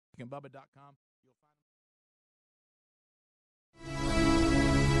RickandBubba.com. You'll find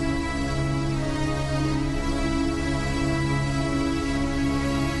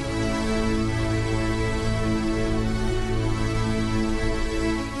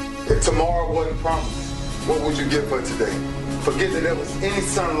If tomorrow wasn't promised, what would you give for today? Forget that there was any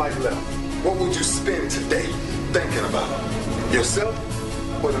sunlight left. What would you spend today thinking about? Yourself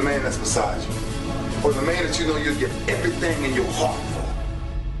or the man that's beside you? Or the man that you know you'll give everything in your heart for?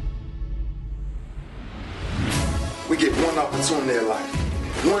 We get one opportunity in life,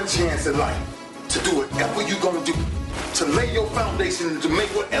 one chance in life to do whatever you're going to do, to lay your foundation and to make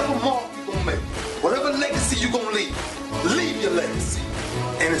whatever mark you're going to make, whatever legacy you're going to leave your legacy.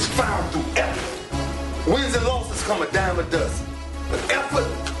 And it's found through effort. Wins and losses come a dime a dozen. But effort,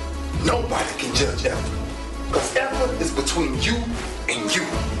 nobody can judge effort. Because effort is between you and you.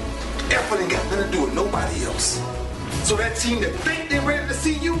 Effort ain't got nothing to do with nobody else. So that team that think they're ready to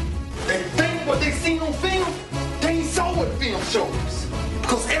see you, they think what they seen on film, they ain't saw what film shows.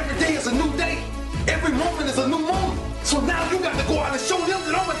 Because every day is a new day. Every moment is a new moment. So now you got to go out and show them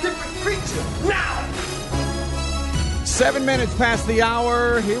that I'm a different creature. Now! 7 minutes past the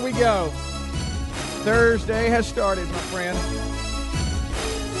hour. Here we go. Thursday has started, my friend.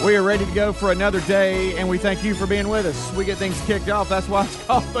 We are ready to go for another day, and we thank you for being with us. We get things kicked off. That's why it's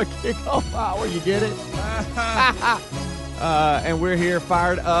called the kickoff hour. You get it? And we're here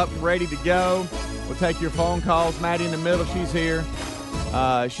fired up, ready to go. We'll take your phone calls. Maddie in the middle, she's here.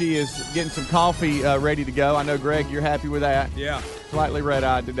 She is getting some coffee ready to go. I know, Greg, you're happy with that. Yeah. Slightly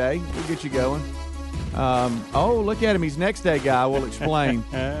red-eyed today. We'll get you going. Look at him. He's next day guy. We'll explain.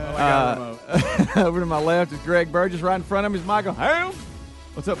 Over to my left is Greg Burgess. Right in front of him is Michael Helms.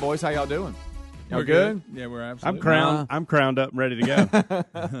 What's up, boys? How y'all doing? Y'all We're good? Yeah, we're absolutely. I'm crowned up and ready to go.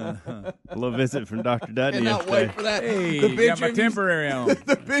 A little visit from Dr. Dudney Cannot yesterday. wait for that. Hey, The you got picture my of you- temporary on.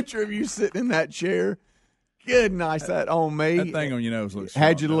 The picture of you sitting in that chair. Good nice. That on me. That thing on your nose looks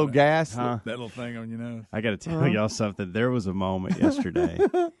Had sharp, you a little doesn't gas? Huh? it? That little thing on your nose. I got to tell y'all something. There was a moment yesterday.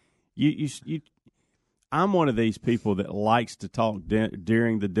 I'm one of these people that likes to talk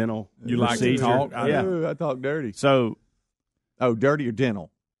during the dental You like to procedure. talk? I Yeah. Ooh, I talk dirty. So Dirty or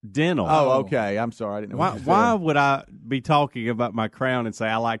dental? dental. Oh, okay. I'm sorry. I didn't know Why, what you why said. would I be talking about my crown and say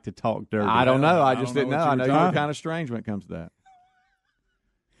I like to talk dirty? I don't know. I I just don't didn't know know. what I you know were you're talking. kind of strange when it comes to that.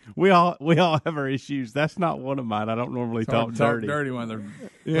 We all have our issues. That's not one of mine. I don't normally It's hard talk to talk dirty. dirty when they're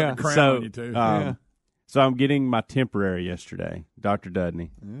Yeah. putting a crown So, on you too. Yeah. So I'm getting my temporary yesterday, Dr.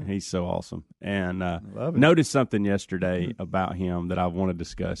 Dudney. He's so awesome. And Love it. noticed something yesterday about him that I want to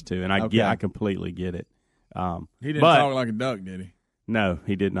discuss too. And Okay. I completely get it. He didn't but- talk like a duck, did he? No,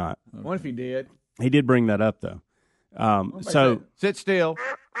 he did not. What if he did? He did bring that up though. So Sit still.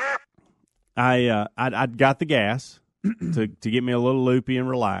 I got the gas to get me a little loopy and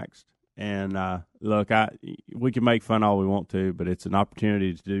relaxed. And look, we can make fun all we want to, but it's an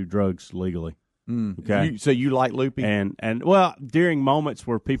opportunity to do drugs legally. Okay. So you like loopy? And well, during moments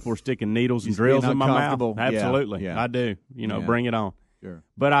where people are sticking needles and Just drills being in my mouth, uncomfortable. Yeah, absolutely, yeah. I do. Yeah. Bring it on. Sure.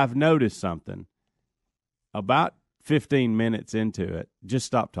 But I've noticed something. About 15 minutes into it, just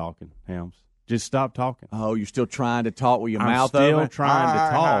stop talking, Helms. Just stop talking. Oh, you're still trying to talk with your I'm mouth still open? trying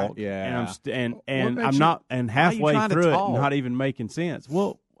to talk. Yeah. and What and makes I'm you- not, and why are you halfway trying to through it, talk? not even making sense.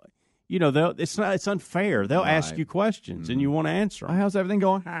 Well, it's unfair. They'll ask Right. you questions, and you want to answer them. How's everything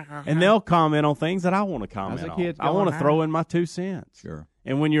going? And they'll comment on things that I want to comment How's the on. kids I want to going? throw in my 2 cents. Sure.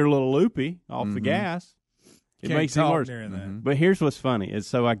 And when you're a little loopy off the gas, it Can't makes it talk worse. during that. But here's what's funny is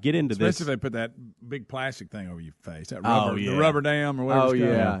so I get into Especially this. if they put that big plastic thing over your face, that Oh, rubber, yeah. the rubber dam or whatever. Oh,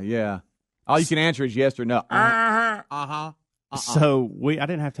 it's called. yeah. All you can answer is yes or no. So I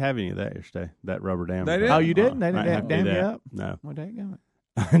didn't have to have any of that yesterday. That rubber dam. They did? Oh, you didn't? They I didn't have to dam do you that. up? No. Well, there you go.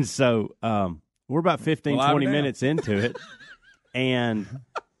 And so we're about 15, Well, I'm 20 down. minutes into it, and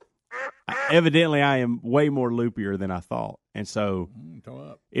evidently I am way more loopier than I thought. And so Toe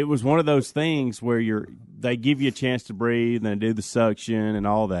up. it was one of those things where they give you a chance to breathe and they do the suction and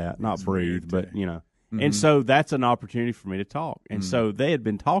all that. Not breathe, but And so that's an opportunity for me to talk. And so they had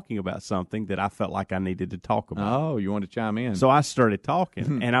been talking about something that I felt like I needed to talk about. Oh, you want to chime in? So I started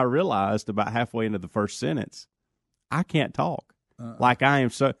talking, and I realized about halfway into the first sentence, I can't talk. Like I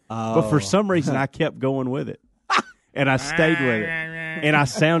am so, but for some reason I kept going with it, and I stayed with it, and I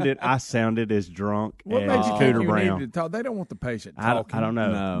sounded as drunk What as made you think Cooter you Brown. needed to talk? They don't want the patient I talking. don't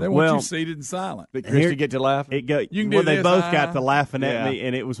know. No. They want Well, you seated and silent. Did Christy here- get to laugh? It go, You can well, do they this, both got to laughing at Yeah. me,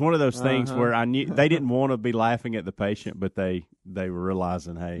 and it was one of those things where I knew they didn't want to be laughing at the patient, but they were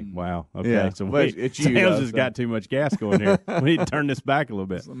realizing, hey, wow, okay, Yeah. so Well, we, it's you, Sam's though, has so. got too much gas going here. We need to turn this back a little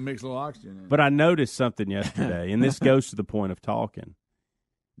bit. Mix a little oxygen in. But I noticed something yesterday, and this goes to the point of talking.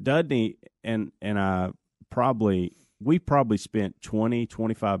 Dudney and I we probably spent 20,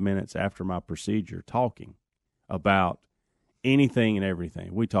 25 minutes after my procedure talking about anything and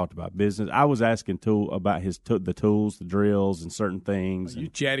everything. We talked about business. I was asking about the tools, the drills, and certain things. You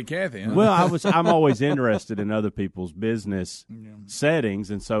chatty Cathy, huh? Well, I'm always interested in other people's business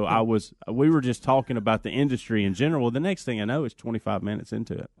settings, and so we were just talking about the industry in general. The next thing I know, it's 25 minutes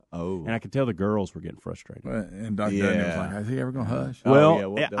into it. Oh, and I could tell the girls were getting frustrated. And Dr. Dudney was like, "Is he ever going to hush?"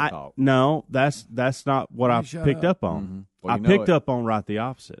 Well, they'll talk. no, that's not what I picked up on. Mm-hmm. Well, I picked up on right the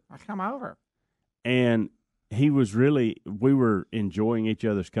opposite. I come over. And we were enjoying each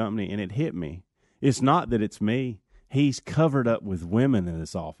other's company, and it hit me. It's not that it's me. He's covered up with women in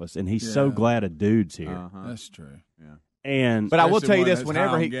this office, and he's so glad a dude's here. Uh-huh. That's true. Yeah. But I will tell you Especially this: when it's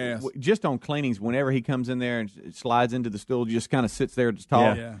whenever high on gas. just on cleanings, whenever he comes in there and slides into the stool, just kind of sits there to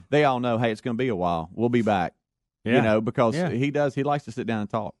talk. Yeah. They all know, hey, it's going to be a while. We'll be back. Yeah. Because Yeah. he likes to sit down and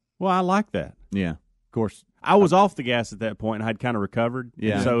talk. Well, I like that. Yeah, of course. I was off the gas at that point and I'd kind of recovered.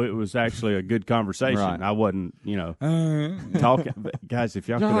 Yeah. So it was actually a good conversation. Right. I wasn't, talking. But guys, if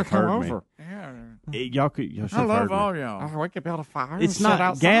y'all could have heard me. Y'all should have heard me. y'all. we could build a fire. It's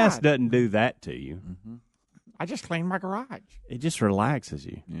not, gas doesn't do that to you. Mm-hmm. I just cleaned my garage. It just relaxes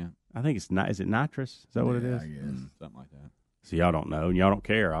you. Yeah, I think it's not. Is it nitrous? Is that what it is? I guess. something like that. So y'all don't know and y'all don't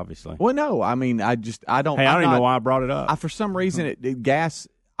care, obviously. Well, no, I mean, I don't. Hey, I don't even know why I brought it up. For some reason, gas.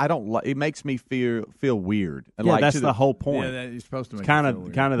 I don't like. It makes me feel weird. Yeah, like that's to the whole point. Yeah, you're supposed to make kind it of feel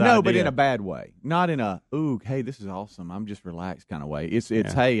weird. the no, idea. but in a bad way, not in a hey, this is awesome. I'm just relaxed kind of way. It's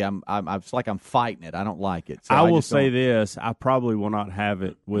hey, I'm it's like I'm fighting it. I don't like it. So I will just say don't- this: I probably will not have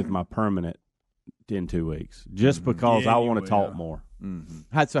it with my permanent in 2 weeks, just because Yeah, I you want to will. talk more.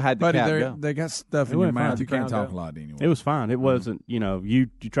 How'd the But cat go? they got stuff in It your went fine. mouth. You can't Crown talk go? a lot anyway. It was fine. It wasn't, you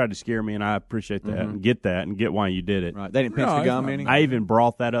tried to scare me, and I appreciate that and get why you did it. Right, they didn't pinch No, the it's gum not any. I even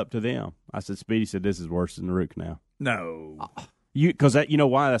brought that up to them. I said, Speedy said this is worse than the root canal. No. Because you know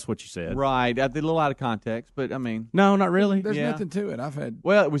why? That's what you said. Right, I did a little out of context, but I mean, No, not really. There's Yeah. nothing to it. I've had.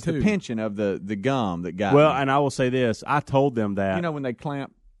 well, it was two. the pinching of the gum that got. Well, me. and I will say this: I told them that. when they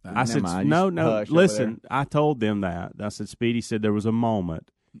clamp. I said, Never mind, no. just hush over Listen, I told them that. I said, Speedy said there was a moment,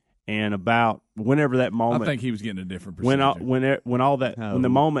 and about whenever that I moment, think he was getting a different when procedure. when all that when the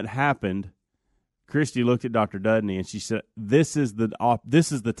moment happened, Christy looked at Dr. Dudney and she said, "This is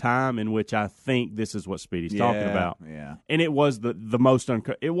the time in which I think this is what Speedy's talking about." Yeah. And it was the most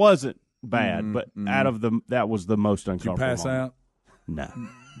it wasn't bad, but out of that was the most Did you uncomfortable. pass moment. out?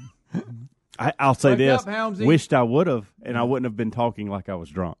 No. I'll say Wake this: up, Helmsy. wished I would have, and I wouldn't have been talking like I was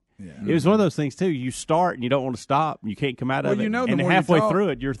drunk. Yeah. It was one of those things too. You start and you don't want to stop. And you can't come out of Well, it. the And more you halfway talk- through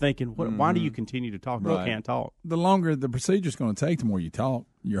it, you're thinking, "Why do you continue to talk? Right. You can't talk." The longer the procedure's going to take, the more you talk.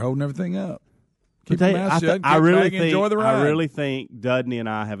 You're holding everything up. Keep But your mouth shut. I kick really back, think enjoy the ride. I really think Dudney and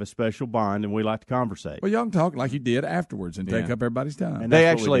I have a special bond, and we like to conversate. Well, y'all can talk like you did afterwards and take Yeah. up everybody's time. And And,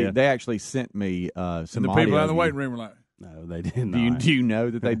 that's what we did. They actually sent me some the audio people out in the of waiting you. room were like, No, they did Do you, not. do you know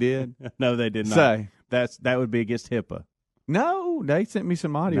that they did? No, they did not. Say. That would be against HIPAA. No, they sent me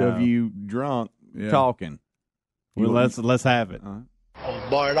some audio No. of you drunk Yeah. talking. Well, let's have it. I was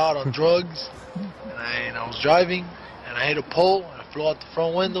barred out on drugs, and I was driving, and I hit a pole, and I flew out the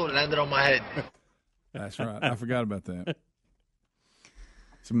front window and landed on my head. that's right. I forgot about that.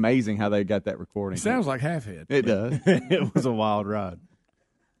 It's amazing how they got that recording. It sounds like half head. It does. It was a wild ride.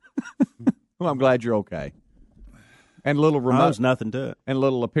 Well, I'm glad you're okay. And little There remote was nothing to it. and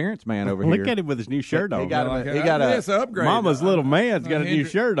little appearance man over here. Look at him with his new shirt on. He got Like, a, he got a it's an upgrade. Mama's little man's got a new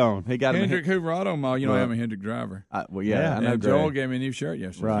Hendrick- shirt on. he got Hendrick Hoover Auto Mall. You know, Right. I'm a Hendrick driver. well, yeah, I know And Joel Greg. gave me a new shirt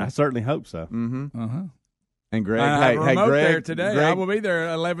yesterday. I certainly hope so. Mm-hmm. Uh-huh. And Greg, I have a remote Greg, there today. Greg, I will be there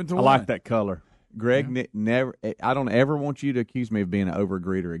at 11 to I 1. like that color. Greg never. I don't ever want you to accuse me of being an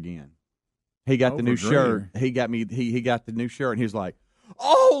overgreeter again. He got the new shirt. Overgreeter? He got me. He got the new shirt, and he was like,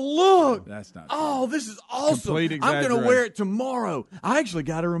 "Oh, look! That's not Oh, this is awesome! Complete I'm going to exaggeration. wear it tomorrow. I actually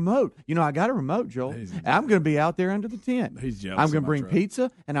got a remote. You know, I got a remote, Joel. I'm going to be out there under the tent. He's jealous I'm of going to my bring truck.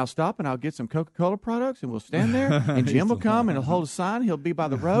 pizza, and I'll stop and I'll get some Coca-Cola products, and we'll stand there. And Jim will come and he'll hold a sign. He'll be by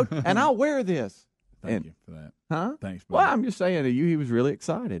the road, and I'll wear this. Thank And- you for that. Huh? Thanks, Well, buddy. I'm just saying to you, he was really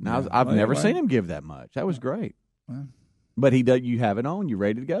excited. And Yeah. I've Well, never anyway. seen him give that much. That was great. Well. But he does. You have it on. You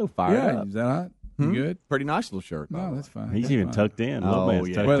ready to go? Fire Yeah, up. is that hot? You good? Pretty nice little shirt. by the No, way. that's fine. He's That's even fine. tucked in. Little Oh, man's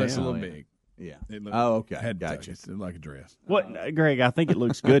yeah. tucked Well, in. it's a little yeah. big. Yeah. It looked, Oh, okay. Had to touch Gotcha. it. It looked like a dress. What, Greg? I think it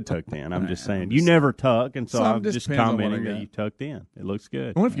looks good tucked in. I'm just saying. I'm You just never tuck, and so Some I'm just just depends on what I commenting that got. you tucked in. It looks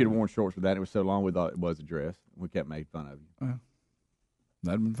good. I wonder if you'd have worn shorts with that. It was so long we thought it was a dress. We kept making fun of you.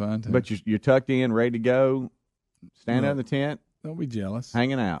 That'd been fine too. But you're tucked in, ready to go. Stand out in the tent. Don't be jealous.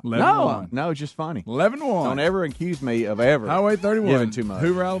 Hanging out. 11-1. No, it's just funny. 11-1. Don't ever accuse me of ever Highway 31. giving too much.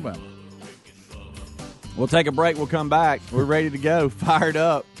 Hoover, Alabama. We'll take a break. We'll come back. We're ready to go. Fired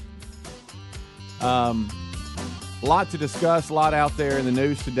up. A lot to discuss. A lot out there in the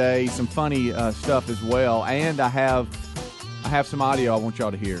news today. Some funny stuff as well. And I have some audio I want y'all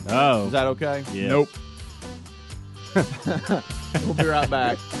to hear. Oh. Is that okay? Yeah. Nope. We'll be right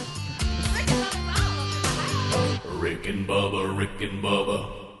back. Rick and Bubba, Rick and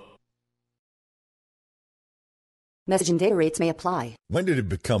Bubba. Message and data rates may apply. When did it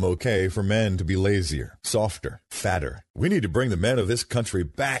become okay for men to be lazier, softer, fatter? We need to bring the men of this country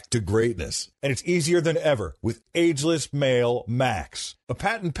back to greatness. And it's easier than ever with Ageless Male Max, a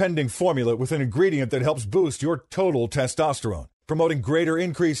patent-pending formula with an ingredient that helps boost your total testosterone, promoting greater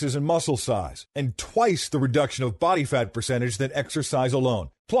increases in muscle size and twice the reduction of body fat percentage than exercise alone.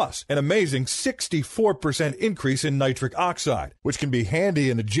 Plus, an amazing 64% increase in nitric oxide, which can be handy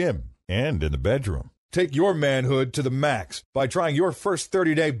in the gym and in the bedroom. Take your manhood to the max by trying your first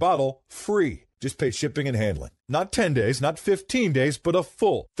 30-day bottle free. Just pay shipping and handling. Not 10 days, not 15 days, but a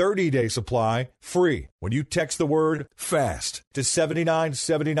full 30-day supply free when you text the word FAST to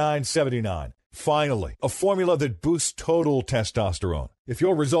 797979. Finally, a formula that boosts total testosterone. If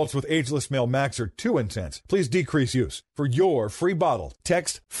your results with Ageless Male Max are too intense, please decrease use. For your free bottle,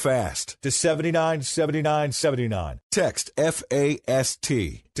 text FAST to 797979. Text FAST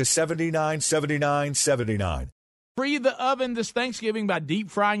to 797979. Free the oven this Thanksgiving by deep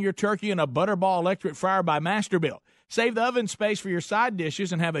frying your turkey in a Butterball electric fryer by Masterbuilt. Save the oven space for your side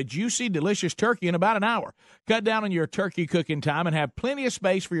dishes and have a juicy, delicious turkey in about an hour. Cut down on your turkey cooking time and have plenty of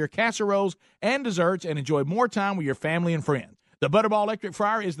space for your casseroles and desserts and enjoy more time with your family and friends. The Butterball electric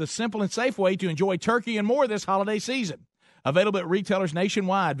fryer is the simple and safe way to enjoy turkey and more this holiday season. Available at retailers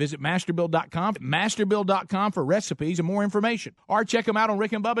nationwide. Visit Masterbuilt.com, Masterbuilt.com for recipes and more information. Or check them out on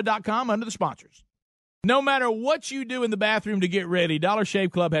rickandbubba.com under the sponsors. No matter what you do in the bathroom to get ready, Dollar Shave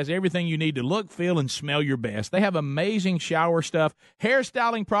Club has everything you need to look, feel, and smell your best. They have amazing shower stuff,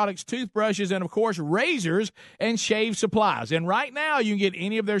 hairstyling products, toothbrushes, and, of course, razors and shave supplies. And right now, you can get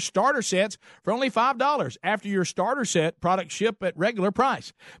any of their starter sets for only $5. After your starter set, products ship at regular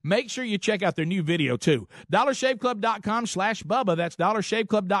price. Make sure you check out their new video, too. DollarShaveClub.com/Bubba. That's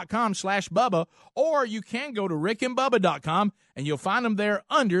DollarShaveClub.com/Bubba. Or you can go to rickandbubba.com, and you'll find them there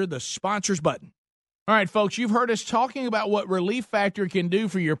under the sponsors button. All right, folks, you've heard us talking about what Relief Factor can do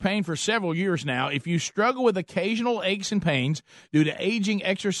for your pain for several years now. If you struggle with occasional aches and pains due to aging,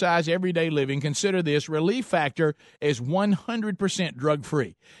 exercise, everyday living, consider this. Relief Factor is 100%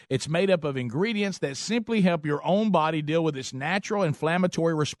 drug-free. It's made up of ingredients that simply help your own body deal with its natural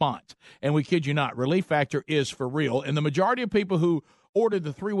inflammatory response. And we kid you not, Relief Factor is for real. And the majority of people who ordered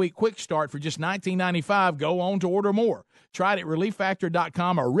the 3-week quick start for just $19.95 go on to order more. Try it at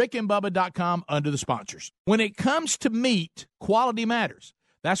ReliefFactor.com or rickandbubba.com under the sponsors. When it comes to meat, quality matters.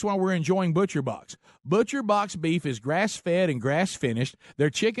 That's why we're enjoying Butcher Box. Butcher Box beef is grass-fed and grass-finished. Their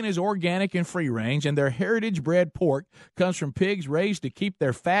chicken is organic and free-range, and their heritage-bred pork comes from pigs raised to keep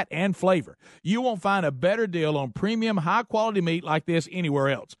their fat and flavor. You won't find a better deal on premium, high-quality meat like this anywhere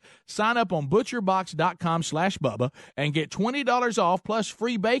else. Sign up on ButcherBox.com/Bubba and get $20 off plus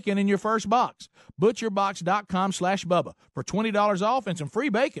free bacon in your first box. ButcherBox.com/Bubba for $20 off and some free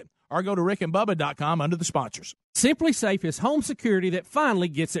bacon. Or go to rickandbubba.com under the sponsors. Simply Safe is home security that finally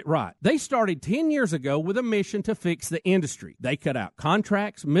gets it right. They started 10 years ago with a mission to fix the industry. They cut out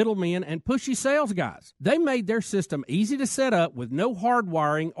contracts, middlemen, and pushy sales guys. They made their system easy to set up with no hard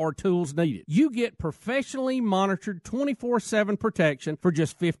wiring or tools needed. You get professionally monitored 24/7 protection for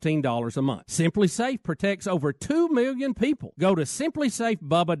just $15 a month. Simply Safe protects over 2 million people. Go to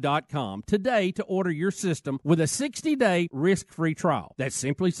simplysafebubba.com today to order your system with a 60-day risk-free trial. That's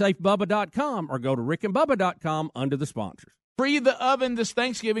simplysafebubba.com or go to rickandbubba.com under the sponsors. Free the oven this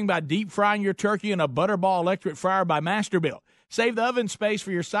Thanksgiving by deep frying your turkey in a Butterball electric fryer by Masterbuilt. Save the oven space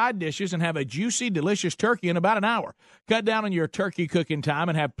for your side dishes and have a juicy, delicious turkey in about an hour. Cut down on your turkey cooking time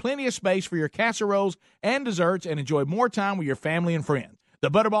and have plenty of space for your casseroles and desserts and enjoy more time with your family and friends. The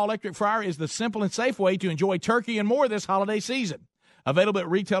Butterball electric fryer is the simple and safe way to enjoy turkey and more this holiday season. Available at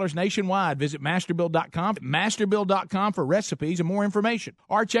retailers nationwide. Visit Masterbuilt.com, Masterbuilt.com for recipes and more information.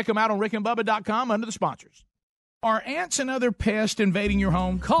 Or check them out on rickandbubba.com under the sponsors. Are ants and other pests invading your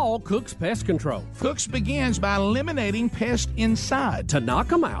home? Call Cook's Pest Control. Cook's begins by eliminating pests inside. To knock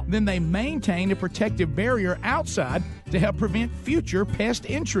them out. Then they maintain a protective barrier outside to help prevent future pest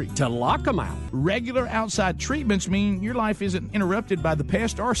entry. To lock them out. Regular outside treatments mean your life isn't interrupted by the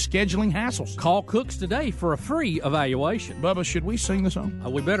pest or scheduling hassles. Call Cook's today for a free evaluation. Bubba, should we sing the song?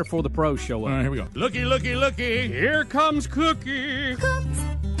 We better before the pros show up. All right, here we go. Looky, looky, looky. Here comes Cookie. Cook's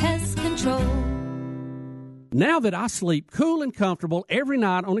Pest Control. Now that I sleep cool and comfortable every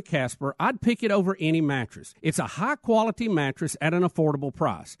night on a Casper, I'd pick it over any mattress. It's a high-quality mattress at an affordable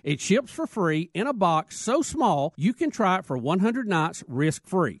price. It ships for free in a box so small you can try it for 100 nights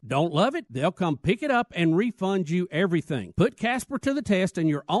risk-free. Don't love it? They'll come pick it up and refund you everything. Put Casper to the test in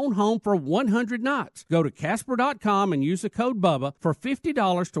your own home for 100 nights. Go to Casper.com and use the code BUBBA for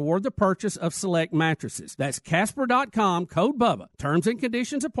 $50 toward the purchase of select mattresses. That's Casper.com, code BUBBA. Terms and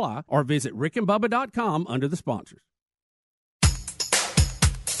conditions apply, or visit rickandbubba.com under the sponsors.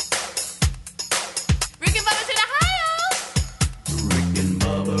 Rick and Bubba's in Ohio. Rick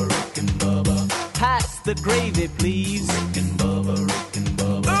and Bubba. Pass the gravy, please. Rick and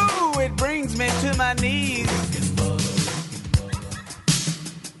Bubba. Ooh, it brings me to my knees. Rick and Bubba.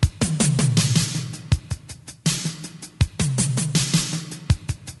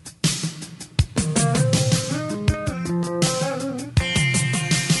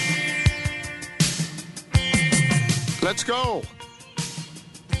 Let's go.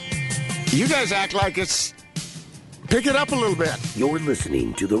 You guys act like it's... Pick it up a little bit. You're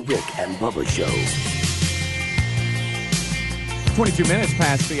listening to The Rick and Bubba Show. 22 minutes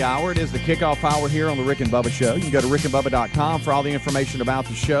past the hour. It is the kickoff hour here on the Rick and Bubba Show. You can go to rickandbubba.com for all the information about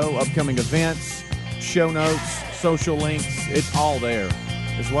the show, upcoming events, show notes, social links. It's all there,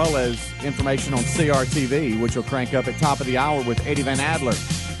 as well as information on CRTV, which will crank up at top of the hour with Eddie Van Adler.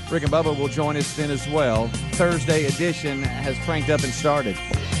 Rick and Bubba will join us then as well. Thursday edition has cranked up and started.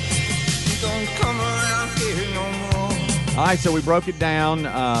 Don't come around here no more. All right, so we broke it down.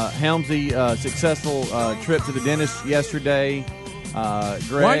 Helmsy, successful trip to the dentist yesterday. Greg.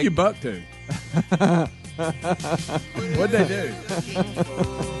 Why'd you buck to? What'd they do?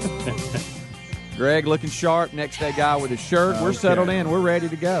 Greg looking sharp, next day guy with his shirt. Okay. We're settled in. We're ready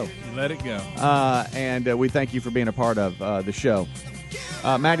to go. Let it go. And we thank you for being a part of the show.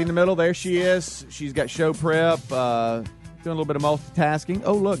 Maddie in the middle, there she is. She's got show prep, doing a little bit of multitasking.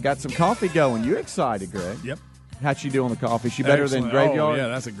 Oh, look, got some coffee going. You excited, Greg? Yep. How'd she do on the coffee? She better Excellent. than Graveyard? Oh, yeah,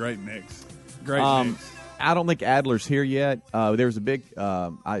 that's a great mix. Great mix. I don't think Adler's here yet. There was a big,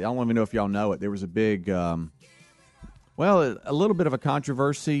 I don't even know if y'all know it, there was a big, a little bit of a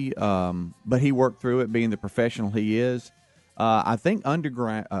controversy, but he worked through it, being the professional he is. I think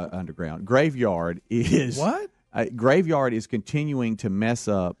Graveyard is... What? Graveyard is continuing to mess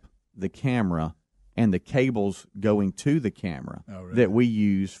up the camera and the cables going to the camera that we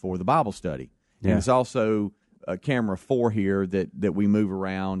use for the Bible study. Yeah. And it's also camera 4 here that we move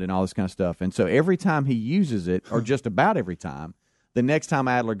around and all this kind of stuff. And so every time he uses it, or just about every time, the next time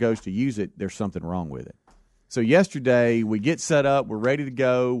Adler goes to use it, there's something wrong with it. So yesterday, we get set up. We're ready to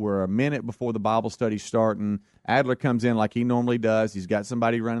go. We're a minute before the Bible study starting. Adler comes in like he normally does. He's got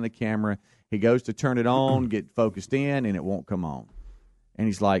somebody running the camera. He goes to turn it on, get focused in, and it won't come on. And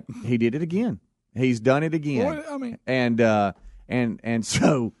he's like, he did it again. He's done it again. Well, I mean, and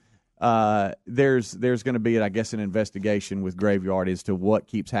so there's going to be, I guess, an investigation with Graveyard as to what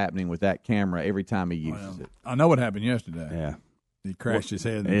keeps happening with that camera every time he uses it. I know what happened yesterday. Yeah. He crashed his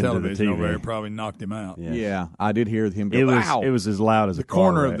head in the television over there, probably knocked him out. Yeah, I did hear him go, It was as loud as the a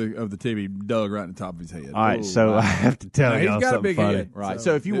car corner wreck. of the TV dug right in the top of his head. All right, so I have to tell you he's got a big funny. head. Right.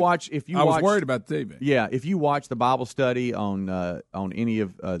 So if you watch, I was worried about the TV. Yeah, if you watch the Bible study on any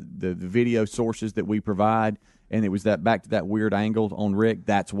of the video sources that we provide, and it was that back to that weird angle on Rick,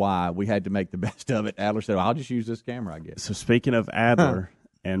 that's why we had to make the best of it. Adler said, I'll just use this camera, I guess. So speaking of Adler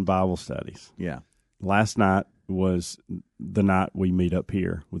and Bible studies, last night was the night we meet up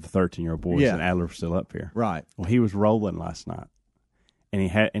here with the 13-year-old boys, and Adler was still up here. Right. Well, he was rolling last night,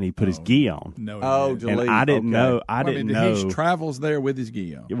 and he put his gi on. No, and I didn't know. I didn't know. He travels there with his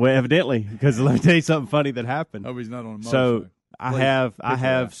gi on. Well, evidently, because let me tell you something funny that happened. Oh, he's not on a motorcycle. So I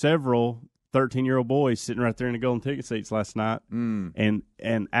have several 13-year-old boys sitting right there in the golden ticket seats last night, and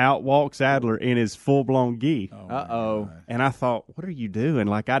out walks Adler in his full-blown gi. And I thought, what are you doing?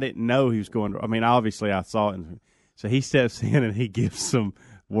 Like, I didn't know he was going to – I mean, obviously I saw it. So he steps in and he gives some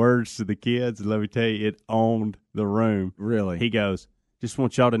words to the kids, and let me tell you, it owned the room. Really? He goes, just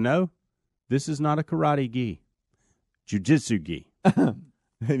want y'all to know, this is not a karate gi, jiu-jitsu gi. And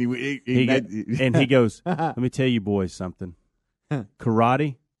he goes, let me tell you boys something.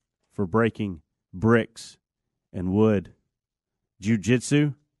 Karate for breaking bricks and Wood,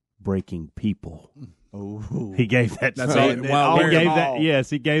 jiu-jitsu, breaking people. Oh, he gave that. That's speech. all. He gave that. Yes,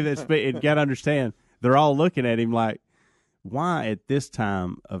 he gave that speech. You got to understand, they're all looking at him like, why at this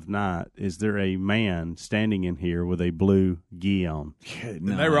time of night is there a man standing in here with a blue gi on?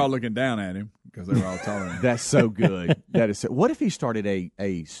 No. They were all looking down at him because they were all taller than him. That's so good. That is. So, what if he started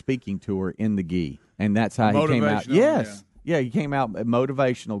a speaking tour in the gi, and that's how he came out? Yes, yeah, he came out a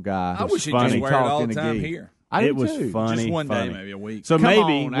motivational guy. I wish he just wear it all the time here. It was funny. Just one day, maybe a week. So Come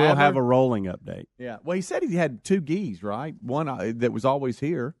maybe on, we'll Adler. have a rolling update. Yeah. Well, he said he had 2 gis, right? One that was always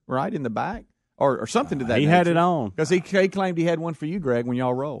here, right in the back, or something to that. He nature. had it on because he claimed he had one for you, Greg, when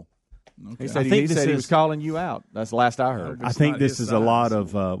y'all roll. Okay. He said he was calling you out. That's the last I heard. I think this is a lot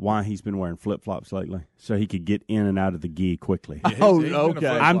of why he's been wearing flip flops lately, so he could get in and out of the gi quickly. Yeah, he's okay.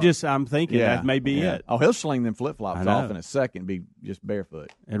 I'm thinking that may be it. Oh, he'll sling them flip flops off in a second, be just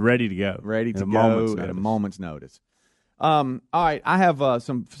barefoot and ready to go, at a moment's notice. All right, I have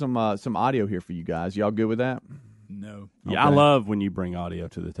some audio here for you guys. Y'all good with that? No. Yeah, I love when you bring audio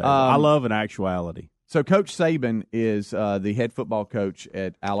to the table. I love an actuality. So Coach Saban is the head football coach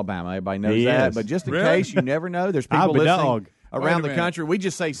at Alabama. Everybody knows He that. is. But just in Really? case you never know, there's people I'm a listening dog. around Wait the a country. We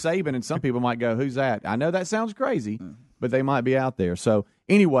just say Saban, and some people might go, who's that? I know that sounds crazy, but they might be out there. So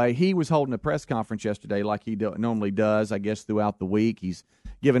anyway, he was holding a press conference yesterday like he normally does, I guess, throughout the week. He's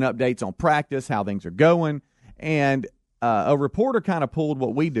giving updates on practice, how things are going. And a reporter kind of pulled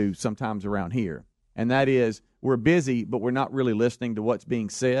what we do sometimes around here, and that is we're busy, but we're not really listening to what's being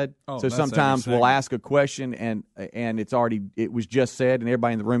said. So sometimes we'll ask a question, and it was just said, and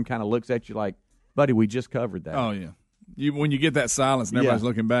everybody in the room kind of looks at you like, buddy, we just covered that. Oh, yeah. When you get that silence and everybody's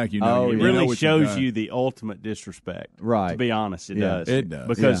looking back, it really shows you the ultimate disrespect. Right. To be honest, it does. It does.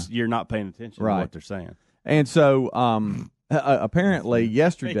 Because you're not paying attention to what they're saying. And so apparently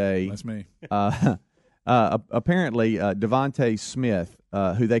yesterday, that's me. Apparently Devontae Smith,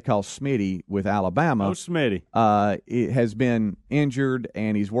 who they call Smitty with Alabama, Smitty, has been injured,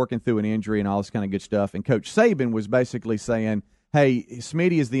 and he's working through an injury and all this kind of good stuff. And Coach Saban was basically saying, hey,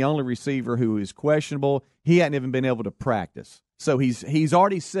 Smitty is the only receiver who is questionable. He hadn't even been able to practice. So he's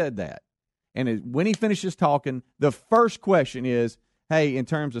already said that. And when he finishes talking, the first question is, hey, in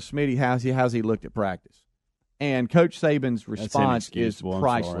terms of Smitty, how's he looked at practice? And Coach Saban's response is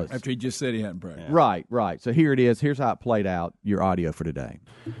priceless. After he just said he hadn't practiced. Yeah. Right. So here it is. Here's how it played out, your audio for today.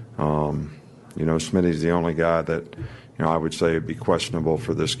 Smitty's the only guy that, I would say would be questionable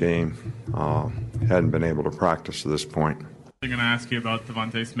for this game. Hadn't been able to practice to this point. I'm going to ask you about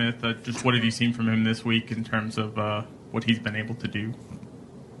Devontae Smith. Just what have you seen from him this week in terms of what he's been able to do?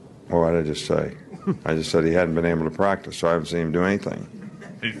 What did I just say? I just said he hadn't been able to practice, so I haven't seen him do anything.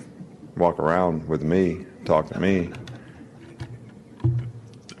 Walk around with me, talk to me.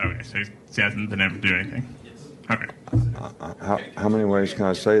 Okay, so he hasn't been able to do anything. Okay. How many ways can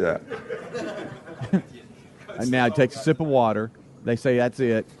I say that? And now he takes a sip of water. They say that's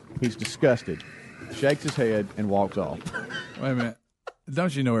it. He's disgusted, shakes his head, and walks off. Wait a minute.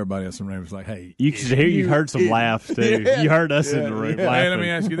 Don't you know everybody else in the room was like, hey. You heard some laughs, too. Yeah. You heard us in the room laughing. Hey, let me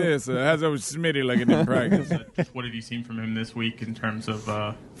ask you this. How's old Smitty looking in practice? Just what have you seen from him this week in terms of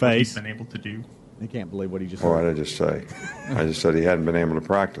what he's been able to do? He can't believe what he just said. What did I just say? I just said he hadn't been able to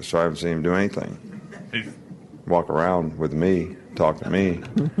practice, so I haven't seen him do anything. Walk around with me, talk to me.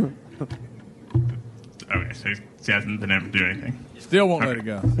 Okay, so he hasn't been able to do anything. Still won't let it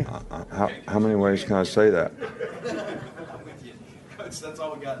go. How many ways can I say that? Coach, that's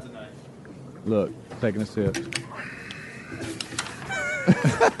all we got tonight. Look, taking a sip.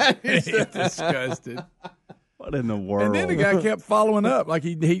 He's disgusted. What in the world? And then the guy kept following up. Like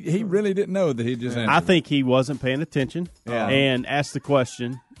he really didn't know that he just answered. I think he wasn't paying attention and asked the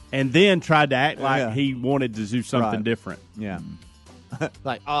question and then tried to act like he wanted to do something different. Yeah.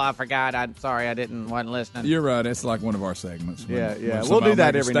 Like, oh, I forgot. I'm sorry. wasn't listening. You're right. It's like one of our segments. Yeah. When We'll do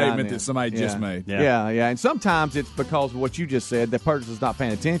that every now and statement then. that somebody just made. Yeah. And sometimes it's because of what you just said. The person's not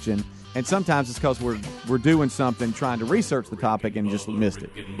paying attention. And sometimes it's because we're doing something, trying to research the topic, and just missed it.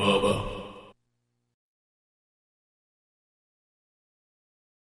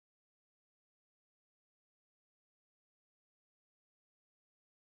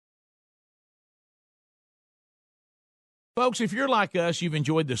 Folks, if you're like us, you've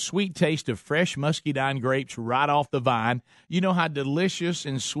enjoyed the sweet taste of fresh muscadine grapes right off the vine. You know how delicious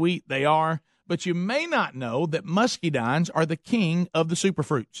and sweet they are, but you may not know that muscadines are the king of the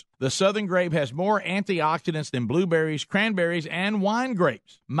superfruits. The Southern grape has more antioxidants than blueberries, cranberries, and wine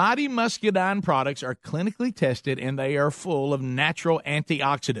grapes. Mighty Muscadine products are clinically tested, and they are full of natural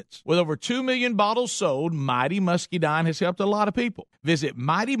antioxidants. With over 2 million bottles sold, Mighty Muscadine has helped a lot of people. Visit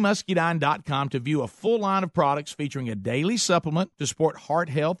MightyMuscadine.com to view a full line of products featuring a daily supplement to support heart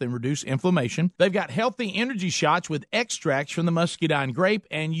health and reduce inflammation. They've got healthy energy shots with extracts from the Muscadine grape,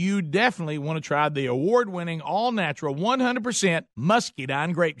 and you definitely want to try the award-winning, all-natural, 100%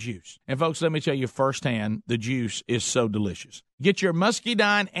 Muscadine grape juice. And folks, let me tell you firsthand, the juice is so delicious. Get your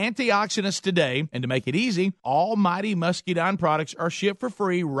Muscadine antioxidants today, and to make it easy, all Mighty Muscadine products are shipped for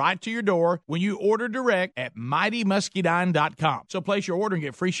free right to your door when you order direct at MightyMuscadine.com. So place your order and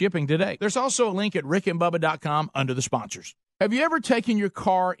get free shipping today. There's also a link at rickandbubba.com under the sponsors. Have you ever taken your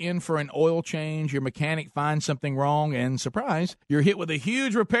car in for an oil change, your mechanic finds something wrong, and surprise, you're hit with a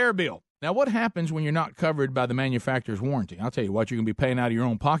huge repair bill? Now, what happens when you're not covered by the manufacturer's warranty? I'll tell you what, you're going to be paying out of your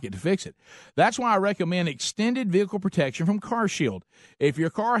own pocket to fix it. That's why I recommend extended vehicle protection from CarShield. If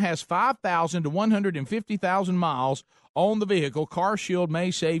your car has 5,000 to 150,000 miles on the vehicle, CarShield may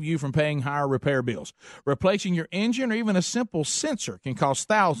save you from paying higher repair bills. Replacing your engine or even a simple sensor can cost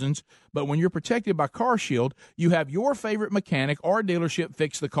thousands, but when you're protected by CarShield, you have your favorite mechanic or dealership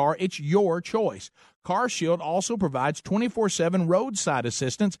fix the car. It's your choice. CarShield also provides 24/7 roadside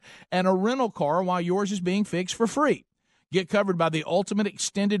assistance and a rental car while yours is being fixed for free. Get covered by the ultimate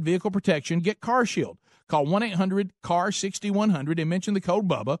extended vehicle protection. Get CarShield. Call 1-800-CAR-6100 and mention the code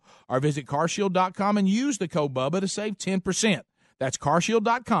BUBBA, or visit carshield.com and use the code BUBBA to save 10%. That's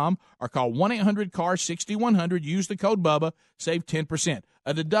carshield.com, or call 1-800-CAR-6100, use the code BUBBA, save 10%.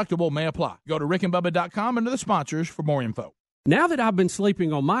 A deductible may apply. Go to rickandbubba.com under the sponsors for more info. Now that I've been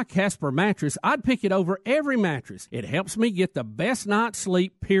sleeping on my Casper mattress, I'd pick it over every mattress. It helps me get the best night's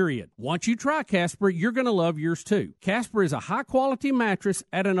sleep, period. Once you try Casper, you're going to love yours too. Casper is a high-quality mattress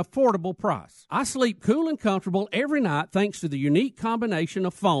at an affordable price. I sleep cool and comfortable every night thanks to the unique combination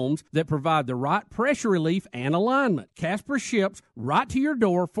of foams that provide the right pressure relief and alignment. Casper ships right to your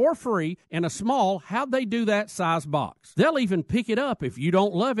door for free in a small how'd-they-do-that size box. They'll even pick it up if you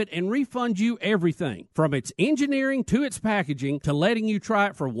don't love it and refund you everything. From its engineering to its packaging, to letting you try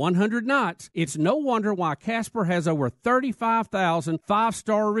it for 100 nights, it's no wonder why Casper has over 35,000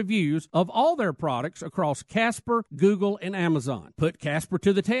 five-star reviews of all their products across Casper, Google, and Amazon. Put Casper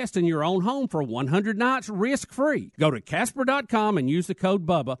to the test in your own home for 100 nights risk-free. Go to Casper.com and use the code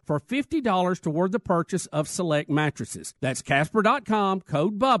BUBBA for $50 toward the purchase of select mattresses. That's Casper.com,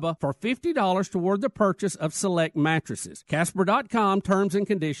 code BUBBA, for $50 toward the purchase of select mattresses. Casper.com, terms and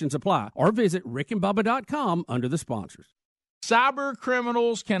conditions apply. Or visit rickandbubba.com under the sponsors. Cyber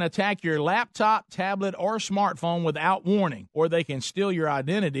criminals can attack your laptop, tablet, or smartphone without warning, or they can steal your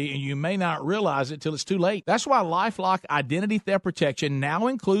identity, and you may not realize it till it's too late. That's why LifeLock Identity Theft Protection now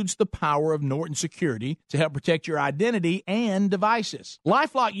includes the power of Norton Security to help protect your identity and devices.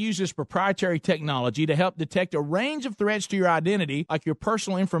 LifeLock uses proprietary technology to help detect a range of threats to your identity, like your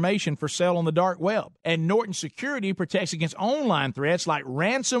personal information for sale on the dark web. And Norton Security protects against online threats like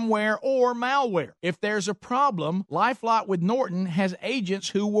ransomware or malware. If there's a problem, LifeLock with Norton has agents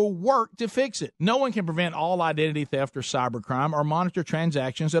who will work to fix it. No one can prevent all identity theft or cybercrime or monitor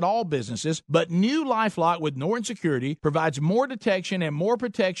transactions at all businesses, but new LifeLock with Norton Security provides more detection and more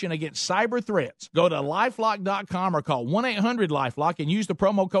protection against cyber threats. Go to LifeLock.com or call 1-800-LifeLock and use the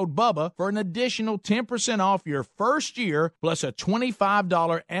promo code BUBBA for an additional 10% off your first year plus a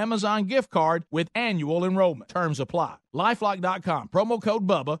 $25 Amazon gift card with annual enrollment. Terms apply. LifeLock.com, promo code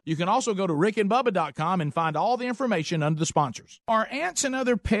BUBBA. You can also go to rickandbubba.com and find all the information under the sponsors. Are ants and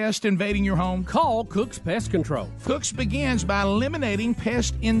other pests invading your home? Call Cook's Pest Control. Cook's begins by eliminating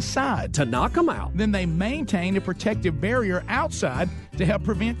pests inside. To knock them out. Then they maintain a protective barrier outside to help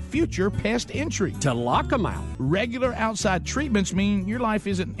prevent future pest entry. To lock them out. Regular outside treatments mean your life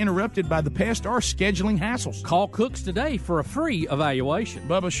isn't interrupted by the pest or scheduling hassles. Call Cook's today for a free evaluation.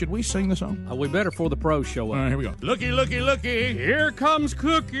 Bubba, should we sing the song? We better before the pros show up. All right, here we go. Looky, looky, looky. Here comes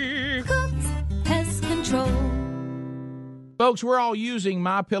Cookie. Cook's Pest Control. Folks, we're all using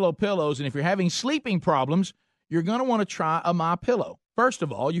MyPillow pillows, and if you're having sleeping problems, you're going to want to try a MyPillow. First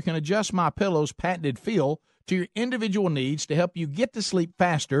of all, you can adjust MyPillow's patented feel to your individual needs to help you get to sleep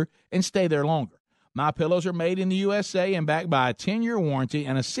faster and stay there longer. MyPillows are made in the USA and backed by a 10-year warranty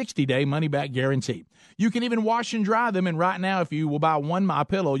and a 60-day money-back guarantee. You can even wash and dry them, and right now, if you will buy one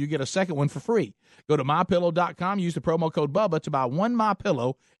MyPillow, you get a second one for free. Go to MyPillow.com, use the promo code BUBBA to buy one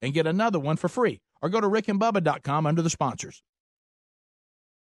MyPillow and get another one for free. Or go to rickandbubba.com under the sponsors.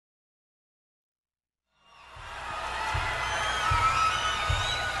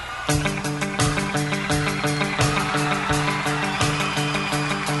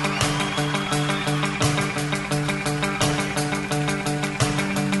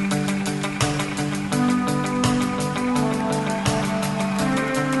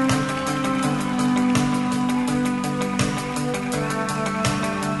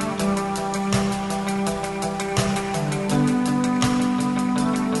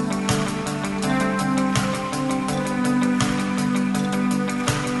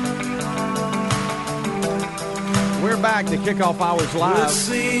 back to Kickoff Hours Live. It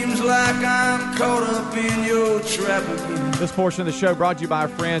seems like I'm caught up in your trap again. This portion of the show brought to you by our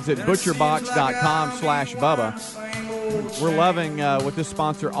friends at butcherbox.com/Bubba. We're loving what this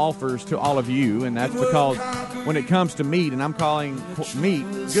sponsor offers to all of you, and that's because when it comes to meat, and I'm calling meat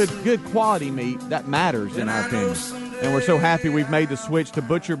good quality meat, that matters in our opinion. And we're so happy we've made the switch to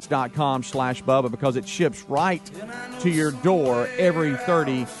butcherbox.com/Bubba because it ships right to your door every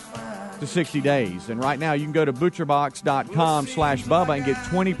 30 to 60 days. And right now you can go to butcherbox.com/Bubba and get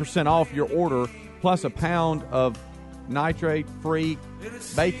 20% off your order plus a pound of nitrate-free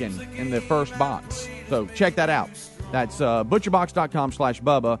bacon in the first box. So check that out. That's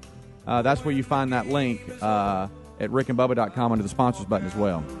butcherbox.com/Bubba. That's where you find that link at rickandbubba.com under the sponsors button as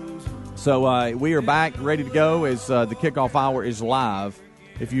well. So we are back, ready to go as the kickoff hour is live.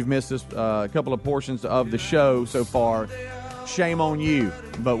 If you've missed this couple of portions of the show so far, shame on you.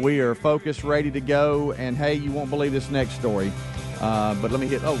 But we are focused, ready to go. And, hey, you won't believe this next story. But let me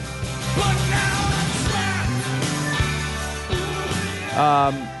hit –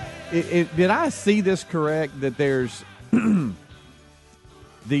 did I see this correct, that there's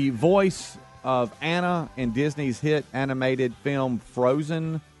the voice of Anna in Disney's hit animated film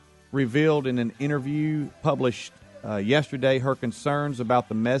Frozen revealed in an interview published yesterday her concerns about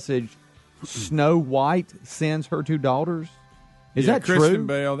the message Snow White sends her two daughters? Is that Kristen true?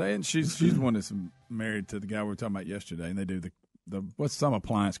 Bell, and she's the one that's married to the guy we were talking about yesterday, and they do the what's some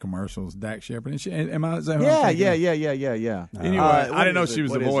appliance commercials, Dak Shepard. And is that who I'm thinking of? Yeah. Anyway, I didn't know she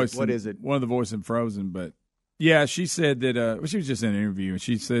was the voice. What is it? One of the voices in Frozen, but yeah, she said that she was just in an interview, and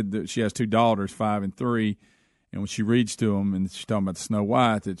she said that she has two daughters, 5 and 3, and when she reads to them, and she's talking about the Snow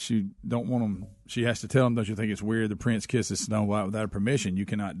White, that she don't want them. She has to tell them, "Don't you think it's weird the prince kisses Snow White without her permission? You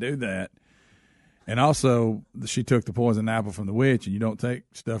cannot do that." And also, she took the poison apple from the witch, and you don't take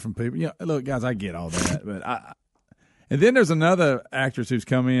stuff from people. Yeah, look, guys, I get all that, but and then there's another actress who's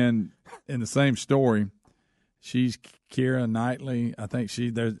come in the same story. She's Keira Knightley. I think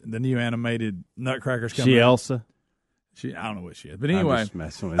there's the new animated Nutcracker's coming. She Elsa? I don't know what she is, but anyway, I'm just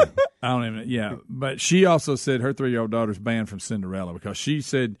messing with you. I don't even. Yeah, but she also said her 3-year-old daughter's banned from Cinderella because she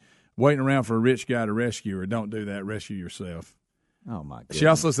said waiting around for a rich guy to rescue her. Don't do that. Rescue yourself. Oh my goodness. She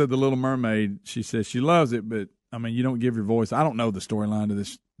also said The Little Mermaid. She says she loves it, but I mean, you don't give your voice. I don't know the storyline to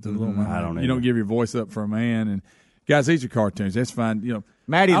this. To The Little Mermaid. I don't either. You don't give your voice up for a man. And guys, these are cartoons. That's fine. You know,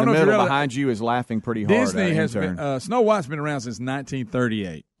 Maddie in the middle behind you is laughing pretty hard. Disney has been Snow White's been around since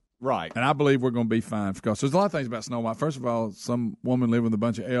 1938. Right. And I believe we're going to be fine because there's a lot of things about Snow White. First of all, some woman living with a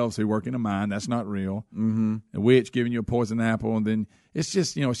bunch of elves who work in a mine. That's not real. Mm-hmm. A witch giving you a poison apple, and then it's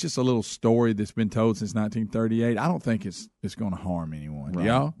just a little story that's been told since 1938. I don't think it's going to harm anyone. Right.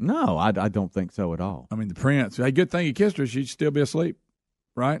 Y'all? No, I don't think so at all. I mean, the prince. Hey, good thing he kissed her. She'd still be asleep.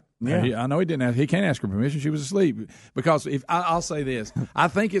 Right? Yeah. I know he didn't ask. He can't ask her permission. She was asleep. Because I'll say this. I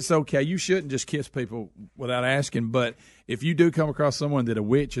think it's okay. You shouldn't just kiss people without asking. But if you do come across someone that a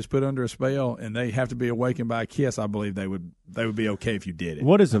witch has put under a spell and they have to be awakened by a kiss, I believe they would be okay if you did it.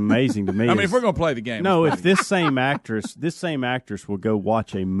 What is amazing to me I mean, if we're going to play the game. No, if this same actress will go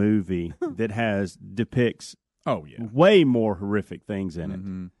watch a movie that depicts way more horrific things in it.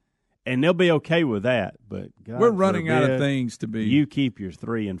 Mm-hmm. And they'll be okay with that, but God we're running out of forbid things to be. You keep your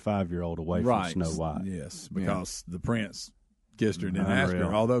 3- and 5-year-old away from Snow White. Yes, because the prince kissed her and didn't ask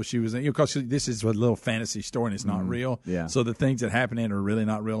her, although she was because this is a little fantasy story and it's not real. Yeah. So the things that happen in it are really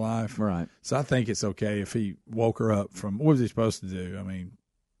not real life. Right. So I think it's okay if he woke her up from what was he supposed to do? I mean,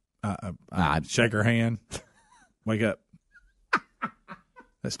 I'd shake her hand, wake up.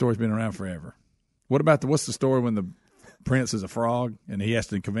 That story's been around forever. What about what's the story when the prince is a frog and he has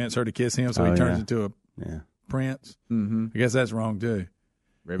to convince her to kiss him, so he turns into a prince? Mm-hmm. I guess that's wrong too.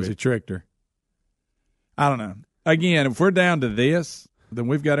 Because he tricked her. I don't know. Again, if we're down to this, then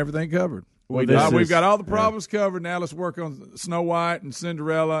we've got everything covered. We've got all the problems covered. Now let's work on Snow White and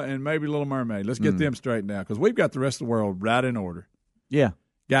Cinderella and maybe Little Mermaid. Let's get them straightened out because we've got the rest of the world right in order. Yeah.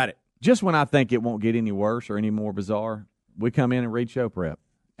 Got it. Just when I think it won't get any worse or any more bizarre, we come in and read show prep.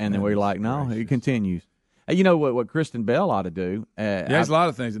 And then we're like, no, it continues. You know what Kristen Bell ought to do? There's a lot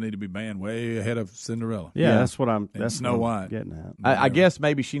of things that need to be banned way ahead of Cinderella. Yeah, that's what I'm. That's Snow White. Getting at. I guess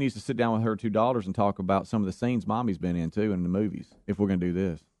maybe she needs to sit down with her two daughters and talk about some of the scenes Mommy's been in too in the movies. If we're going to do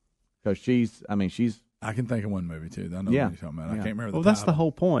this, because she's. I can think of one movie too. I know what you're talking about. I can't remember. Well, that's the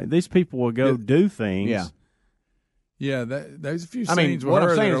whole point. These people will go do things. Yeah. Yeah, there's a few scenes with what her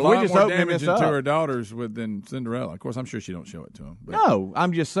I'm saying that are is a we're lot just more opening this damaging to up. her daughters than Cinderella. Of course, I'm sure she don't show it to them. But. No,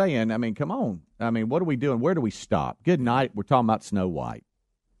 I'm just saying. Come on. What are we doing? Where do we stop? Good night. We're talking about Snow White.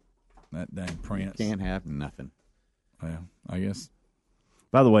 That dang prince. Can't have nothing. Well, I guess.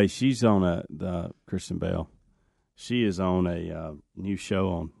 By the way, she's on the Kristen Bell. She is on a new show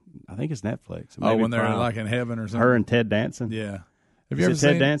on, I think it's Netflix. When they're like in heaven or something. Her and Ted Danson. Yeah. Have you ever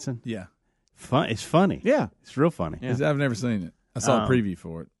seen Ted Danson? Yeah. It's funny. Yeah. It's real funny. Yeah. I've never seen it. I saw a preview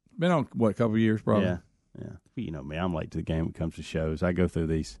for it. Been on, a couple of years probably? Yeah. You know me, I'm late to the game when it comes to shows. I go through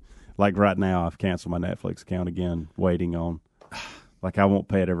these. Like right now, I've canceled my Netflix account again, waiting on. Like I won't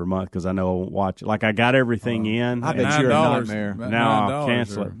pay it every month because I know I won't watch it. Like I got everything in. I bet you're a nightmare. Now I'll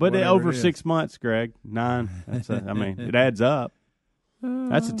cancel it. But over 6 months, Greg, 9. It adds up.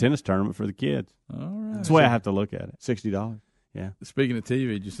 That's a tennis tournament for the kids. All right. That's the way I have to look at it. $60. Yeah. Speaking of TV,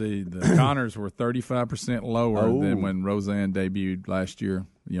 did you see the Connors were 35% lower than when Roseanne debuted last year?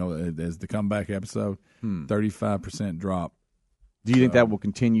 As the comeback episode, 35% drop. Do you think that will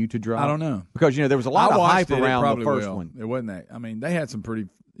continue to drop? I don't know. Because, there was a lot of hype around the first one. It wasn't that. I mean, they had some pretty,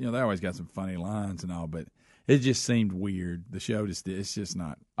 they always got some funny lines and all, but it just seemed weird. The show it's just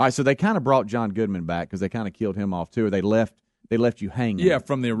not. All right, so they kind of brought John Goodman back because they kind of killed him off, too. Or they left you hanging. Yeah,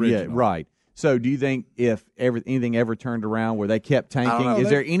 from the original. Yeah, right. So do you think if anything ever turned around where they kept tanking, is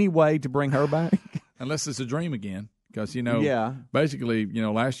there any way to bring her back? Unless it's a dream again. Because, basically,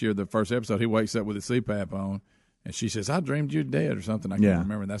 last year, the first episode, he wakes up with his CPAP on. And she says, "I dreamed you were dead" or something. I can't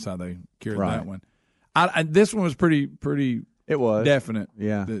remember. That's how they cured that one. This one was pretty. It was definite.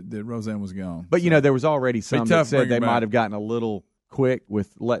 Yeah, that Roseanne was gone. But there was already some that said they might have gotten a little quick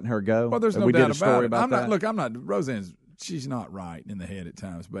with letting her go. Well, there's no we doubt did a story about that. I'm not. Roseanne's. She's not right in the head at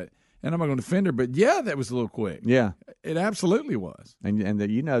times, and I'm not going to defend her. But yeah, that was a little quick. Yeah, it absolutely was. And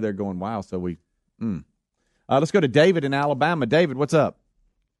they're going wild. So we. Let's go to David in Alabama. David, what's up?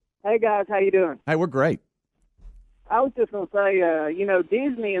 Hey guys, how you doing? Hey, we're great. I was just going to say,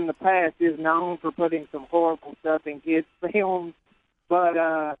 Disney in the past is known for putting some horrible stuff in kids' films, but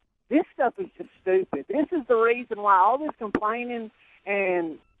this stuff is just stupid. This is the reason why all this complaining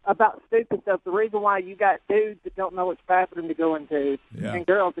and about stupid stuff, the reason why you got dudes that don't know which bathroom to go into and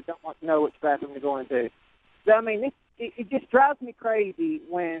girls that don't want to know which bathroom to go into. So, I mean, it just drives me crazy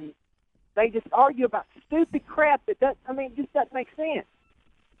when they just argue about stupid crap that just doesn't make sense.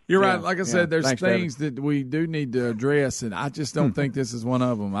 You're right. Like I said, there's things that we do need to address, and I just don't think this is one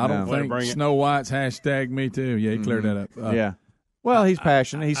of them. I don't think Snow White's #me too. Yeah, he cleared that up. Yeah. Well, he's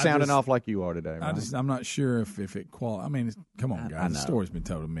passionate. He's sounding off like you are today. Right? I'm not sure if it qualifies. I mean, come on, guys. The story's been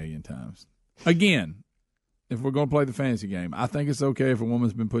told a million times. Again, if we're going to play the fantasy game, I think it's okay if a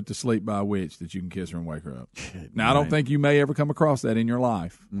woman's been put to sleep by a witch that you can kiss her and wake her up. Now, I don't think you may ever come across that in your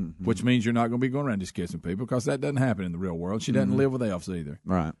life, which means you're not going to be going around just kissing people because that doesn't happen in the real world. She doesn't live with elves either.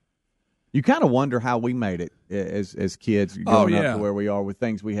 Right. You kind of wonder how we made it as kids growing up to where we are with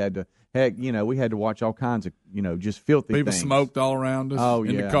things we had to. Heck, we had to watch all kinds of, just filthy people things. Smoked all around us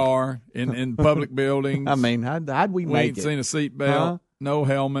in the car, in public buildings. I mean, how'd we make it? We ain't seen a seatbelt, no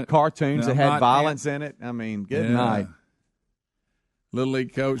helmet. Cartoons that had violence in it. I mean, good night. Little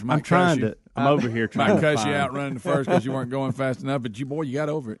League coach might I'm over here trying to cuss you out running the first because you weren't going fast enough, but you got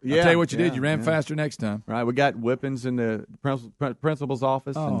over it. Yeah, I'll tell you what you did. You ran faster next time. Right, we got whippings in the principal's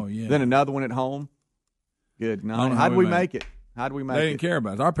office. Oh, yeah. Then another one at home. Good night. How'd we make it? They didn't care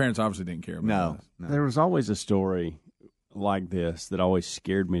about it. Our parents obviously didn't care about it. No. There was always a story like this that always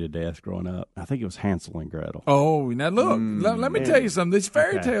scared me to death growing up. I think it was Hansel and Gretel. Oh, now look, let me tell you something. These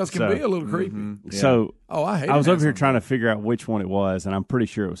fairy tales can be a little creepy. Yeah. So, I was over here trying to figure out which one it was, and I'm pretty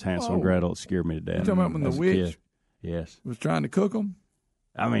sure it was Hansel and Gretel. It scared me to death. You talking about when the witch was trying to cook them?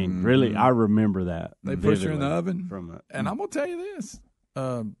 I mean, really, I remember that. They pushed her in the oven. And I'm going to tell you this.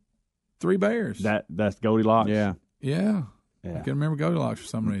 3 Bears. That's Goldilocks? Yeah. I can remember Goldilocks for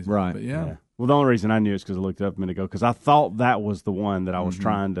some reason. Right. But yeah. Well, the only reason I knew is because I looked it up a minute ago because I thought that was the one that I was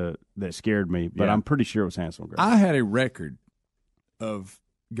that scared me, but I'm pretty sure it was Hansel and Gretel. I had a record of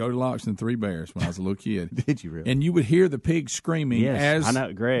Goldilocks and 3 Bears when I was a little kid. Did you really? And you would hear the pigs screaming as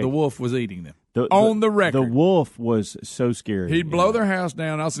the wolf was eating them. On the record. The wolf was so scary. He'd blow their house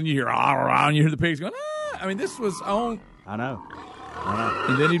down, all of a sudden you hear, and you hear the pigs going, ah. I mean, this was on. I know.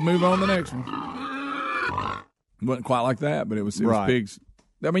 And then he'd move on to the next one. It wasn't quite like that, but it was pigs.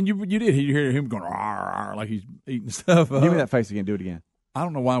 I mean, you did hear him going, like he's eating stuff up. Give me that face again. Do it again. I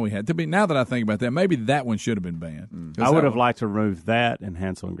don't know why we had to be. Now that I think about that, maybe that one should have been banned. I would have liked to remove that and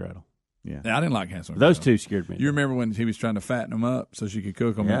Hansel and Gretel. Yeah, I didn't like Hansel and Gretel. Those two scared me. You remember when he was trying to fatten them up so she could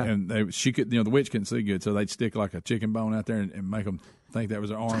cook them, and she could, the witch couldn't see good, so they'd stick like a chicken bone out there and make them think that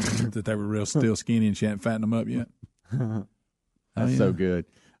was their arm, that they were still skinny and she hadn't fattened them up yet. That's so good.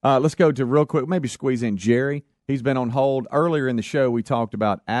 Let's go to real quick, maybe squeeze in Jerry. He's been on hold. Earlier in the show, we talked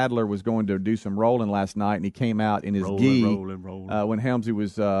about Adler was going to do some rolling last night, and he came out in his gi when Helmsy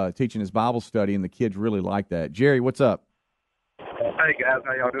was teaching his Bible study, and the kids really liked that. Jerry, what's up? Hey, guys.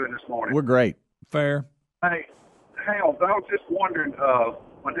 How y'all doing this morning? We're great. Fair. Hey, Helms, I was just wondering,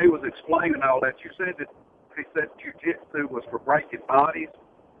 when he was explaining all that, you said that he said jiu-jitsu was for breaking bodies?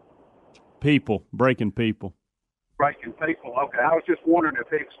 Breaking people. Breaking people. Okay, I was just wondering if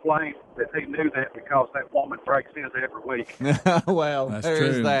he explained that he knew that because that woman breaks his every week. Well, there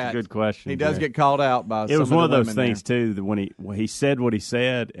is that. Good question. He does get called out by some It was of one of the those women things, too, that when he said what he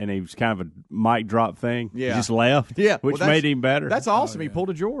said, and he was kind of a mic drop thing, Yeah. he just left, Yeah, which well, made him better. That's awesome. He pulled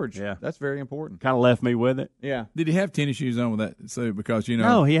a George. Yeah. That's very important. Kind of left me with it. Yeah. Did he have tennis shoes on with that? So because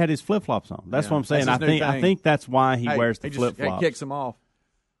No, he had his flip-flops on. That's what I'm saying. That's his new I thing. think that's why he wears the he just flip-flops. kicks them off.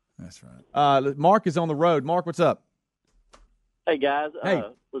 That's right. Mark is on the road. Mark, what's up? Hey, guys. Hey.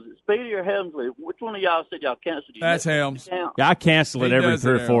 Was it Speedy or Helmsley? Which one of y'all said y'all canceled? That's Helms. Yeah, I cancel it every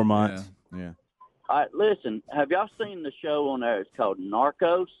 3 or 4 months. Yeah. All right, listen. Have y'all seen the show on there? It's called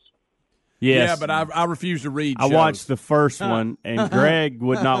Narcos. Yes. Yeah, but I refuse to read I shows. watched the first one, and Greg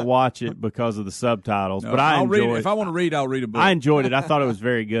would not watch it because of the subtitles. No, but I I'll read enjoyed it. If I want to read, I'll read a book. I enjoyed it. I thought it was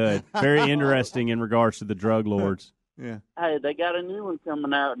very good. Very interesting in regards to the drug lords. Yeah. Hey, they got a new one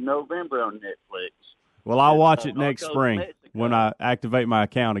coming out in November on Netflix. Well, I'll watch it next Narcos spring Mexico. when I activate my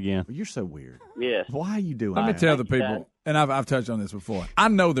account again. You're so weird. Yes. Why are you doing Let me that? tell the people, and I've touched on this before. I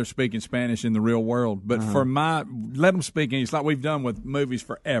know they're speaking Spanish in the real world, but for let them speak English like we've done with movies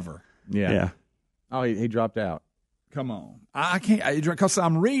forever. Yeah. Oh, he dropped out. Come on. I can't, because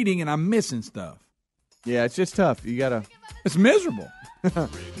I'm reading and I'm missing stuff. Yeah, it's just tough. You got to. It's miserable.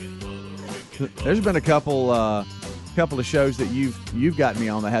 There's been a couple of shows that you've gotten me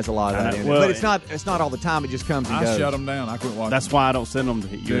on that has a lot of that in it. Well, But it's not all the time. It just comes and I goes. shut them down. I quit watching. That's why I don't send them to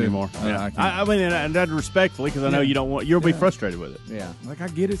you Dude, anymore. I I mean, and that's respectfully because I know you don't want. You'll be frustrated with it. Yeah. Like I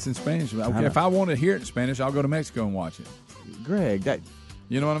get it's in Spanish. But I know. okay, if I want to hear it in Spanish, I'll go to Mexico and watch it. Greg, that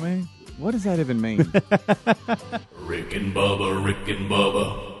You know what I mean? what does that even mean? Rick and Bubba, Rick and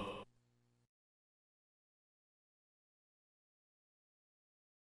Bubba.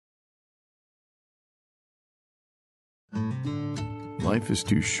 Life is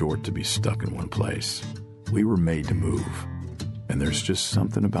too short to be stuck in one place. We were made to move. And there's just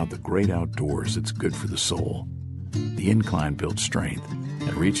something about the great outdoors that's good for the soul. The incline builds strength,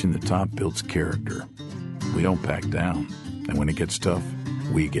 and reaching the top builds character. We don't back down, and when it gets tough,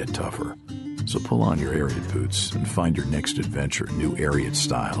 we get tougher. So pull on your Ariat boots and find your next adventure in new Ariat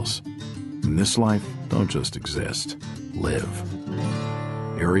styles. In this life, don't just exist. Live.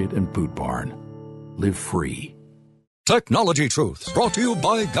 Ariat and Boot Barn. Live free. Technology Truth, brought to you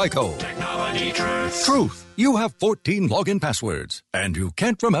by Geico. Technology Truth. Truth, you have 14 login passwords, and you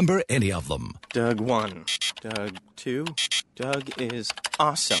can't remember any of them. Doug 1, Doug 2, Doug is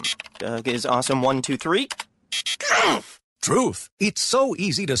awesome. Doug is awesome 1, 2, 3. Truth, it's so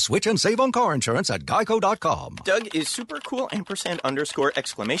easy to switch and save on car insurance at geico.com. Doug is super cool &_!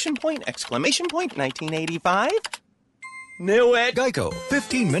 Exclamation point, 1985. Knew it. Geico,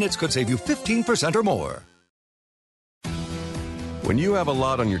 15 minutes could save you 15% or more. When you have a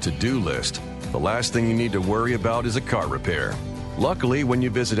lot on your to-do list, the last thing you need to worry about is a car repair. Luckily, when you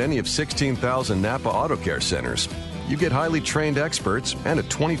visit any of 16,000 Napa Auto Care centers, you get highly trained experts and a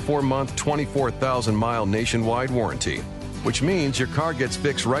 24-month, 24,000-mile nationwide warranty, which means your car gets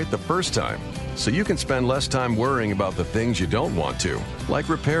fixed right the first time, so you can spend less time worrying about the things you don't want to, like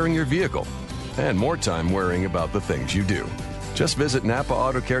repairing your vehicle, and more time worrying about the things you do. Just visit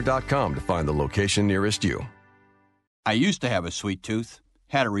NapaAutoCare.com to find the location nearest you. I used to have a sweet tooth,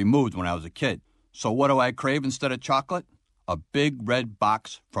 had it removed when I was a kid. So what do I crave instead of chocolate? A big red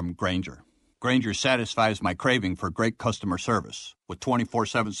box from Grainger. Grainger satisfies my craving for great customer service with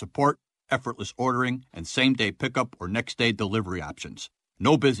 24/7 support, effortless ordering, and same-day pickup or next-day delivery options.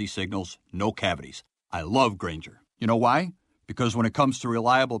 No busy signals, no cavities. I love Grainger. You know why? Because when it comes to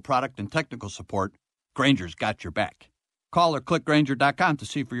reliable product and technical support, Grainger's got your back. Call or click Grainger.com to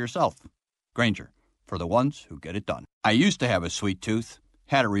see for yourself. Grainger, for the ones who get it done. I used to have a sweet tooth,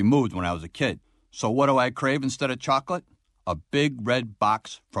 had it removed when I was a kid. So what do I crave instead of chocolate? A big red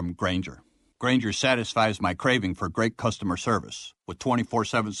box from Grainger. Grainger satisfies my craving for great customer service with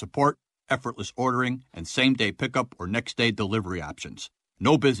 24/7 support, effortless ordering, and same-day pickup or next-day delivery options.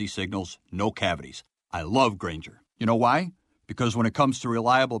 No busy signals, no cavities. I love Grainger. You know why? Because when it comes to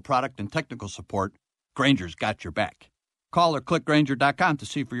reliable product and technical support, Grainger's got your back. Call or click Grainger.com to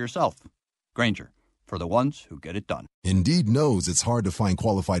see for yourself. Grainger, for the ones who get it done. Indeed knows it's hard to find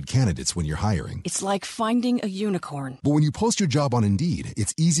qualified candidates when you're hiring. It's like finding a unicorn. But when you post your job on Indeed,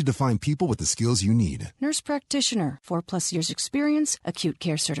 it's easy to find people with the skills you need. Nurse practitioner, 4+ years experience, acute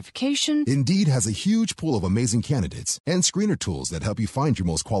care certification. Indeed has a huge pool of amazing candidates and screener tools that help you find your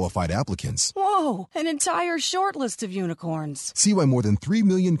most qualified applicants. Whoa, an entire short list of unicorns. See why more than 3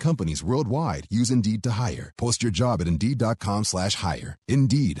 million companies worldwide use Indeed to hire. Post your job at Indeed.com/hire.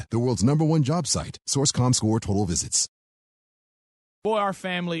 Indeed, the world's #1 job site. Source.com score total visits. Boy, our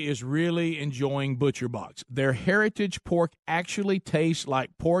family is really enjoying ButcherBox. Their heritage pork actually tastes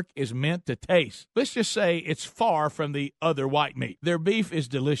like pork is meant to taste. Let's just say it's far from the other white meat. Their beef is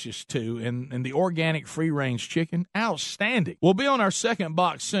delicious, too, and the organic free-range chicken, outstanding. We'll be on our second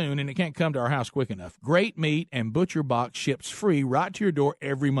box soon, and it can't come to our house quick enough. Great meat, and ButcherBox ships free right to your door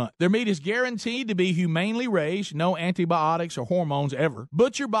every month. Their meat is guaranteed to be humanely raised, no antibiotics or hormones ever.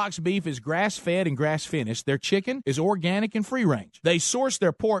 ButcherBox beef is grass-fed and grass-finished. Their chicken is organic and free-range. They source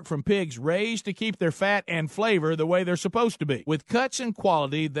their pork from pigs raised to keep their fat and flavor the way they're supposed to be. With cuts and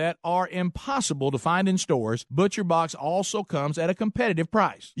quality that are impossible to find in stores, ButcherBox also comes at a competitive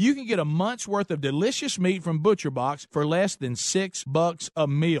price. You can get a month's worth of delicious meat from ButcherBox for less than $6 a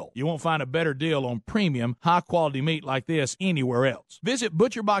meal. You won't find a better deal on premium, high-quality meat like this anywhere else. Visit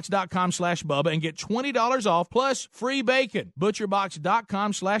ButcherBox.com/Bubba and get $20 off plus free bacon.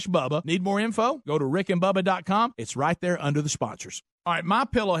 ButcherBox.com/Bubba. Need more info? Go to RickandBubba.com. It's right there under the sponsors. All right,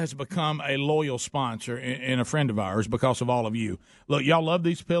 MyPillow has become a loyal sponsor and a friend of ours because of all of you. Look, y'all love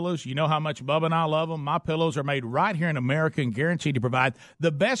these pillows. You know how much Bubba and I love them. MyPillows are made right here in America and guaranteed to provide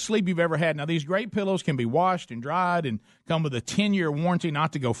the best sleep you've ever had. Now, these great pillows can be washed and dried and come with a 10-year warranty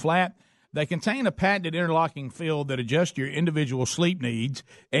not to go flat. They contain a patented interlocking field that adjusts your individual sleep needs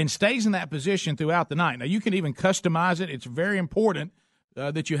and stays in that position throughout the night. Now, you can even customize it. It's very important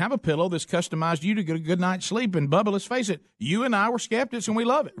that you have a pillow that's customized you to get a good night's sleep. And, Bubba, let's face it, you and I were skeptics, and we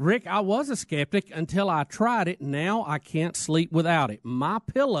love it. Rick, I was a skeptic until I tried it. Now I can't sleep without it.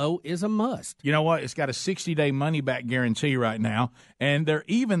 MyPillow is a must. You know what? It's got a 60-day money-back guarantee right now, and they're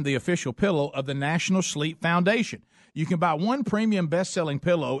even the official pillow of the National Sleep Foundation. You can buy one premium best-selling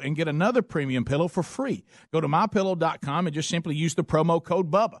pillow and get another premium pillow for free. Go to MyPillow.com and just simply use the promo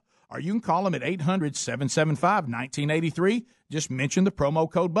code BUBBA. Or you can call them at 800-775-1983. Just mention the promo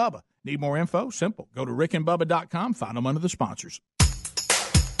code BUBBA. Need more info? Simple. Go to rickandbubba.com. Find them under the sponsors.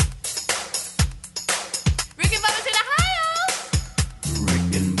 Rick and Bubba's in Ohio.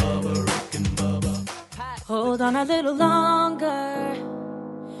 Rick and Bubba, Rick and Bubba. Hold on a little longer.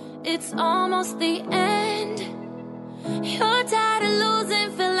 It's almost the end. You're tired of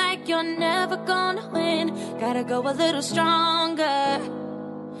losing, feel like you're never gonna win. Gotta go a little stronger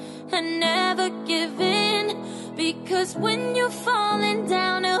and never give in, because when you're falling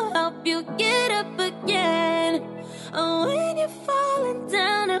down, it'll help you get up again. Oh, when you're falling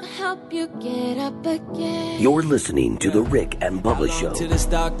down, it'll help you get up again. You're listening to The Rick and Bubba Show. Till this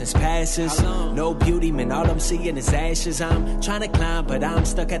darkness passes, no beauty, man, all I'm seeing is ashes. I'm trying to climb, but I'm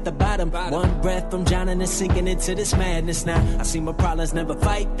stuck at the bottom. One breath from drowning and sinking into this madness now. I see my problems never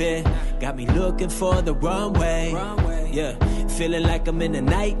fight fair. Got me looking for the runway. Yeah, feeling like I'm in a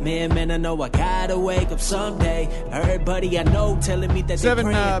nightmare, man. I know I gotta wake up someday. Everybody I know telling me that 7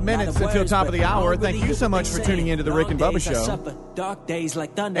 minutes until top of the hour. Thank you so much for tuning into the Rick and Bubba Show.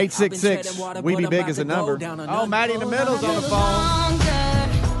 866 We Be Big is the number. Oh, Maddie in the middle's on the phone.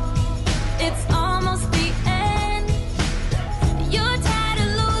 It's almost the end. You're tired of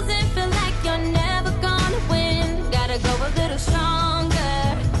losing, feel like you're never gonna win. Gotta go a little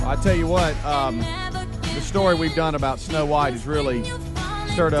stronger. I tell you what, the story we've done about Snow White has really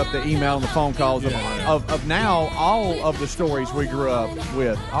stirred up the email and the phone calls of now all of the stories we grew up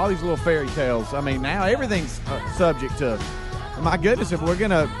with, all these little fairy tales. I mean, now everything's subject to. My goodness, if we're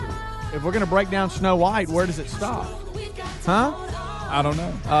gonna break down Snow White, where does it stop? Huh? I don't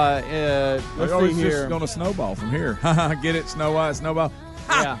know. Let's it's see here. just going to snowball from here. Get it? Snow White, snowball.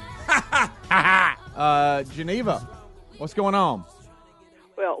 Yeah. Geneva, what's going on?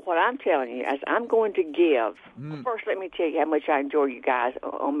 Well, what I'm telling you is I'm going to give. Well, first, let me tell you how much I enjoy you guys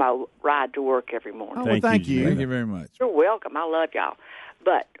on my ride to work every morning. Oh, well, thank you. Thank you very much. You're welcome. I love y'all.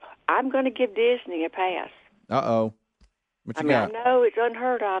 But I'm going to give Disney a pass. Uh-oh. What you I got? know it's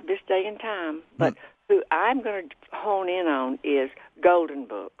unheard of this day and time, but who I'm going to hone in on is Golden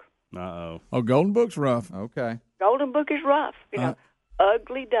Book. Uh-oh. Oh, Golden Book's rough. Okay. Golden Book is rough. You know,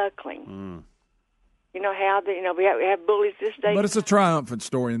 ugly duckling. You know how we have bullies this day. But it's a triumphant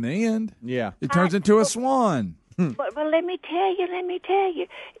story in the end. Yeah. It turns into a swan. But let me tell you,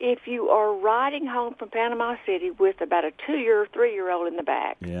 if you are riding home from Panama City with about a 2-year or 3-year-old in the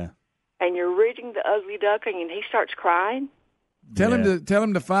back, yeah, and you're reading the ugly duckling and he starts crying. Tell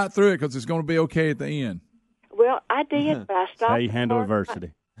him to fight through it because it's going to be okay at the end. Well, I did, but I stopped. How you handle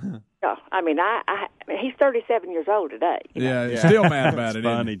adversity. No, I mean, he's 37 years old today. Yeah, still mad about it.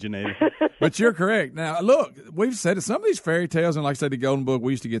 Funny, Janita. But you're correct. Now, look, we've said it. Some of these fairy tales, and like I said, the Golden Book,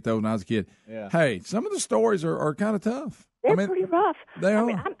 we used to get those when I was a kid. Yeah. Hey, some of the stories are kind of tough. They're pretty rough. They are. I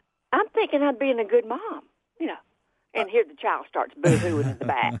mean, I'm thinking I'm being a good mom, and here the child starts boo-hooing in the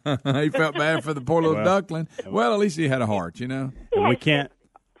back. He felt bad for the poor little duckling. Well, at least he had a heart, And we can't.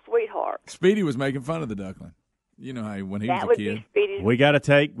 Sweetheart. Speedy was making fun of the duckling. You know how when he was a kid. We got to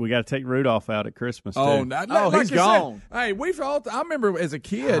take Rudolph out at Christmas too. He's gone. Hey, I remember as a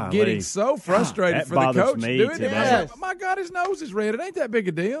kid getting so frustrated for the coach doing it. Yes. My God, his nose is red. It ain't that big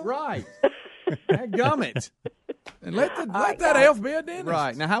a deal. Right. Gummit. And let that elf be a dentist.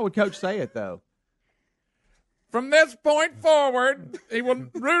 Right. Now, how would Coach say it, though? From this point forward,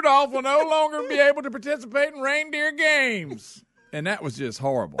 Rudolph will no longer be able to participate in reindeer games. And that was just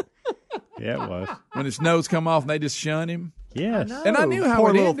horrible. Yeah, it was. When his nose come off and they just shun him. Yes. And I knew how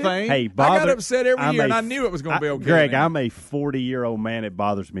Poor it little ended. thing. Hey, I got upset every year, and I knew it was going to be okay. Greg, I'm a 40-year-old man. It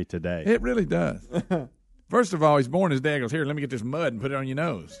bothers me today. It really does. First of all, he's born. His dad goes, "Here, let me get this mud and put it on your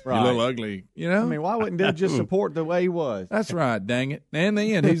nose. Right. You little ugly." You know. I mean, why wouldn't Dad just support the way he was? That's right. Dang it! And in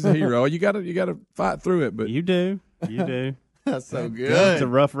the end, he's the hero. You got to fight through it. But you do. That's so good. It's a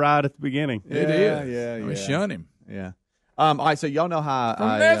rough ride at the beginning. It is. Yeah. We shun him. Yeah. All right. So y'all know how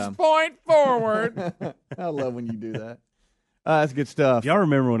from this point forward. I love when you do that. That's good stuff. Y'all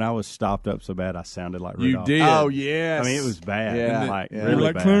remember when I was stopped up so bad I sounded like Rudolph? You did. Oh, yes. I mean, it was bad. Yeah. Really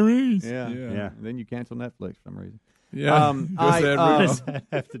like bad. Clarice. Yeah. Yeah. Then you cancel Netflix for some reason. Yeah. What does that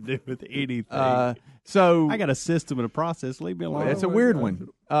have to do with anything? So I got a system and a process. Leave me alone. It's a weird one.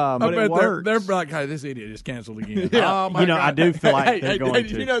 But But it works. they're like, "Hey, this idiot just canceled again." Yeah. Oh, my God. I do feel like they're going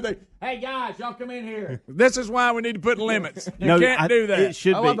to. Hey, guys, y'all come in here. This is why we need to put limits. You can't do that. It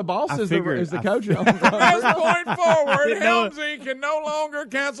should be. The boss is the coach. From this point forward, Helmsy can no longer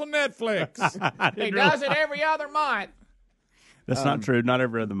cancel Netflix. He does it every other month. That's not true. Not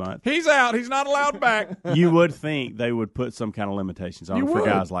every other month. He's out. He's not allowed back. You would think they would put some kind of limitations on it for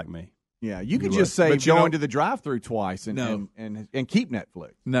guys like me. Yeah, you could just say going to the drive-through twice and keep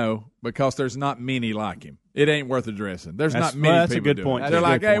Netflix. No, because there's not many like him. It ain't worth addressing. There's not many that's people a good doing point. it. They're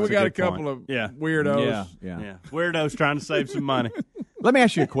like, hey, we That's a got a good couple point. of weirdos. Yeah. Weirdos trying to save some money. Let me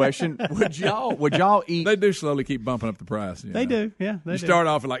ask you a question. Would y'all eat? They do slowly keep bumping up the price. They do. Yeah, they You do. start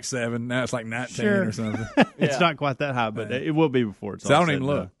off at like 7. Now it's like 19 or something. It's not quite that high, but it will be before it's So I all don't said even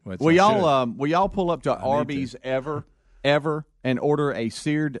and look. done. Will y'all pull up to Arby's ever, and order a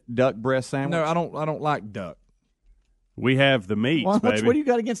seared duck breast sandwich? No, I don't like duck. We have the meats, baby. What do you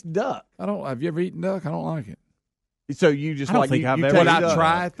got against duck? Have you ever eaten duck? I don't like it. So you just I don't like think you, I've you ever taste Would I duck.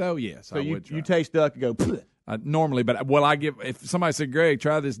 try it though? Yes, So I you would try you it. taste duck and go. Bleh. Normally, but if somebody said, "Greg,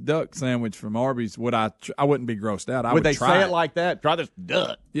 try this duck sandwich from Arby's," would I wouldn't be grossed out. I would they try say it like that? Try this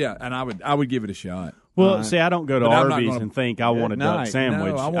duck. Yeah, and I would give it a shot. Well, see, I don't go to But I'm not Arby's gonna- and think I want a At duck night.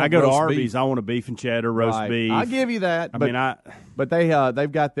 sandwich. No, I want I go to roast Arby's, beef. I want a beef and cheddar, roast Right. beef. I'll give you that. But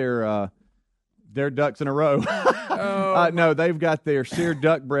they've got their ducks in a row. No, they've got their seared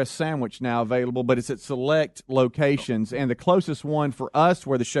duck breast sandwich now available, but it's at select locations, and the closest one for us,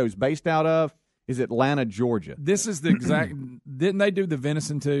 where the show's based out of, is Atlanta, Georgia. This is the exact. Didn't they do the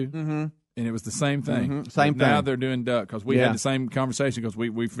venison too? Mm-hmm. And it was the same thing. Mm-hmm. Same Now thing. they're doing duck because we had the same conversation because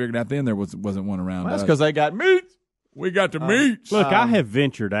we figured out then there wasn't one around. Well, that's us. because they got meat. We got the meats. Look, I have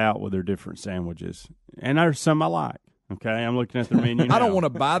ventured out with their different sandwiches, and there's some I like. Okay, I'm looking at the menu now. I don't want to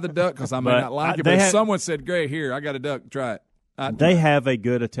buy the duck because I may But not like it. they But if have- someone said, "Greg, here, I got a duck. Try it." They have a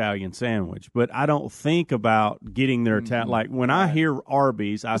good Italian sandwich, but I don't think about getting their Italian. Like when I hear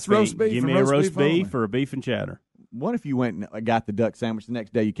Arby's, I It's think, roast beef give and me a roast roast beef beef or a beef and cheddar. What if you went and got the duck sandwich the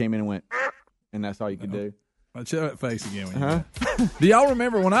next day? You came in and went, and that's all you could do. I'll show that face again. When you do. Do y'all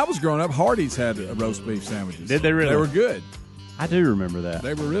remember when I was growing up? Hardee's had roast beef sandwiches. Did they really? They were good. I do remember that.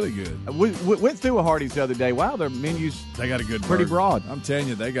 They were really good. We went through a Hardee's the other day. Wow, their menus They got a good pretty burger. broad. I'm telling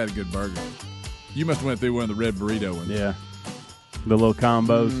you, they got a good burger. You must have went through one of the red burrito ones. Yeah, the little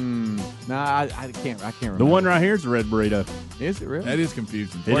combos. Nah, I can't remember. The one right here is a red burrito. Is it really? That is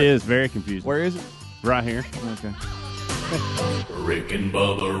confusing. It is very confusing. Where is it? Right here. Okay. Rick and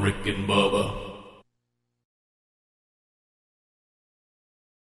Bubba, Rick and Bubba.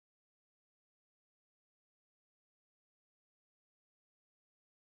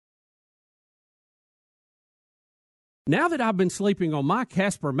 Now that I've been sleeping on my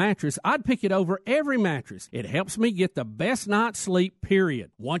Casper mattress, I'd pick it over every mattress. It helps me get the best night's sleep,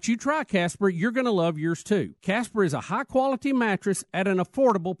 period. Once you try Casper, you're going to love yours too. Casper is a high-quality mattress at an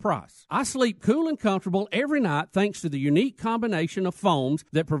affordable price. I sleep cool and comfortable every night thanks to the unique combination of foams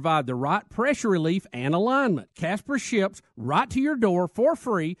that provide the right pressure relief and alignment. Casper ships right to your door for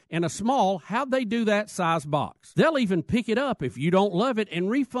free in a small how'd-they-do-that size box. They'll even pick it up if you don't love it and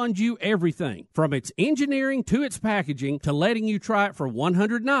refund you everything. From its engineering to its packaging to letting you try it for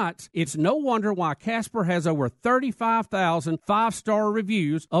 100 nights, it's no wonder why Casper has over 35,000 five-star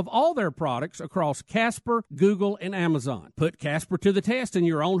reviews of all their products across Casper, Google, and Amazon. Put Casper to the test in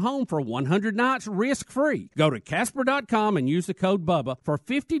your own home for 100 nights risk-free. Go to Casper.com and use the code BUBBA for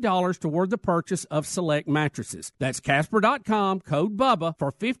 $50 toward the purchase of select mattresses. That's Casper.com, code BUBBA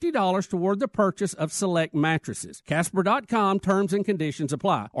for $50 toward the purchase of select mattresses. Casper.com, terms and conditions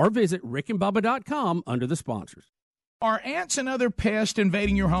apply. Or visit rickandbubba.com under the sponsors. Are ants and other pests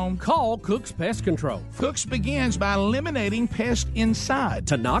invading your home? Call Cook's Pest Control. Cook's begins by eliminating pests inside.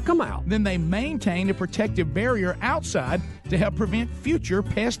 To knock them out. Then they maintain a protective barrier outside to help prevent future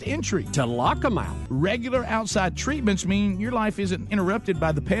pest entry. To lock them out. Regular outside treatments mean your life isn't interrupted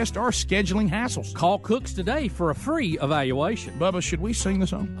by the pest or scheduling hassles. Call Cook's today for a free evaluation. Bubba, should we sing the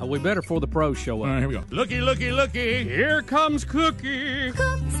song? We better for the pros show up. All right, here we go. Looky, looky, looky. Here comes Cookie.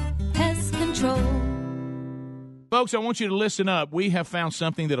 Cook's Pest Control. Folks, I want you to listen up. We have found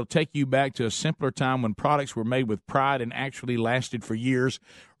something that'll take you back to a simpler time when products were made with pride and actually lasted for years.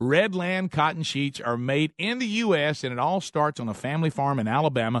 Redland cotton sheets are made in the U.S., and it all starts on a family farm in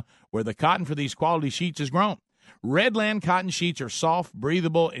Alabama where the cotton for these quality sheets is grown. Redland cotton sheets are soft,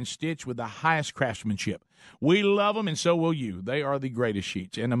 breathable, and stitched with the highest craftsmanship. We love them, and so will you. They are the greatest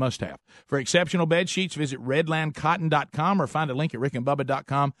sheets and a must-have. For exceptional bed sheets, visit redlandcotton.com or find a link at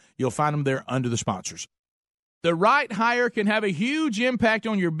rickandbubba.com. You'll find them there under the sponsors. The right hire can have a huge impact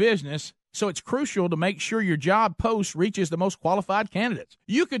on your business, so it's crucial to make sure your job post reaches the most qualified candidates.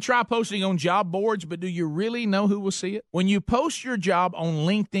 You could try posting on job boards, but do you really know who will see it? When you post your job on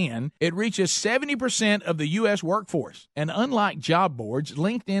LinkedIn, it reaches 70% of the U.S. workforce. And unlike job boards,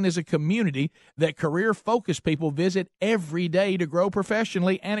 LinkedIn is a community that career-focused people visit every day to grow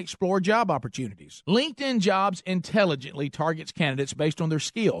professionally and explore job opportunities. LinkedIn Jobs intelligently targets candidates based on their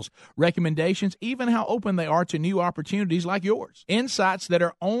skills, recommendations, even how open they are to new opportunities like yours. Insights that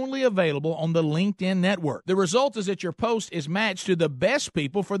are only available on the LinkedIn network. The result is that your post is matched to the best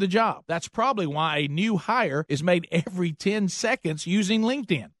people for the job. That's probably why a new hire is made every 10 seconds using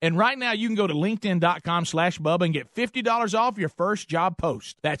LinkedIn. And right now you can go to linkedin.com/Bubba and get $50 off your first job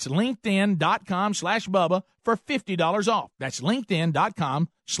post. That's linkedin.com/Bubba for $50 off. That's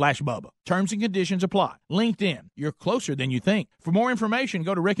linkedin.com/Bubba. Terms and conditions apply. LinkedIn, you're closer than you think. For more information,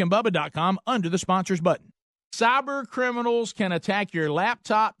 go to rickandbubba.com under the sponsors button. Cyber criminals can attack your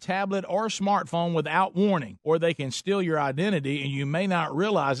laptop, tablet, or smartphone without warning, or they can steal your identity, and you may not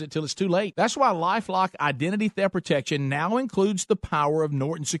realize it till it's too late. That's why LifeLock Identity Theft Protection now includes the power of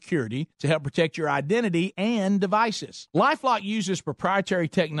Norton Security to help protect your identity and devices. LifeLock uses proprietary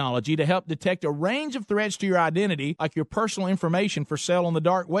technology to help detect a range of threats to your identity, like your personal information for sale on the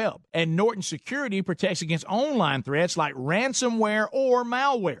dark web. And Norton Security protects against online threats like ransomware or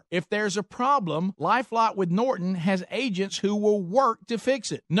malware. If there's a problem, LifeLock with Norton has agents who will work to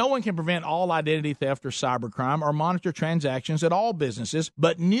fix it. No one can prevent all identity theft or cybercrime or monitor transactions at all businesses,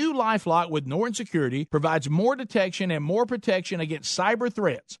 but new LifeLock with Norton Security provides more detection and more protection against cyber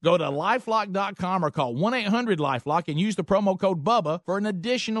threats. Go to LifeLock.com or call 1-800-LifeLock and use the promo code BUBBA for an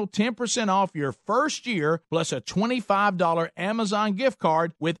additional 10% off your first year plus a $25 Amazon gift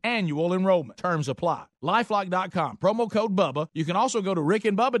card with annual enrollment. Terms apply. LifeLock.com, promo code BUBBA. You can also go to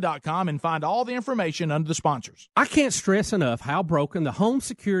rickandbubba.com and find all the information under the sponsors. I can't stress enough how broken the home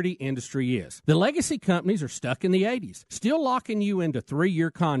security industry is. The legacy companies are stuck in the 80s, still locking you into 3-year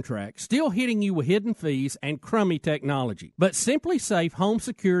contracts, still hitting you with hidden fees and crummy technology. But Simply Safe Home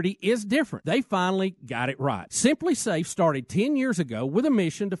Security is different. They finally got it right. Simply Safe started 10 years ago with a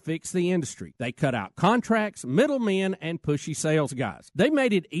mission to fix the industry. They cut out contracts, middlemen, and pushy sales guys. They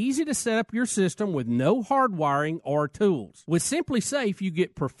made it easy to set up your system with no hardwiring or tools. With Simply Safe, you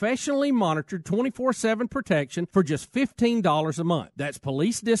get professionally monitored 24/7 protection for just $15 a month. That's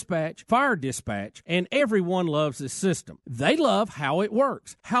police dispatch, fire dispatch, and everyone loves this system. They love how it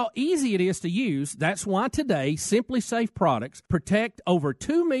works, how easy it is to use. That's why today Simply Safe products protect over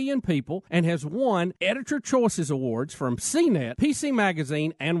 2 million people and has won Editor Choices Awards from CNET, PC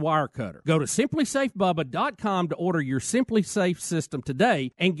Magazine, and Wirecutter. Go to simplysafebubba.com to order your Simply Safe system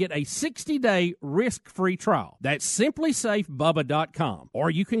today and get a 60-day risk risk-free trial. That's simplysafebubba.com. Or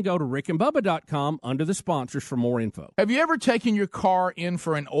you can go to rickandbubba.com under the sponsors for more info. Have you ever taken your car in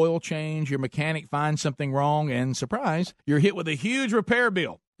for an oil change, your mechanic finds something wrong, and surprise, you're hit with a huge repair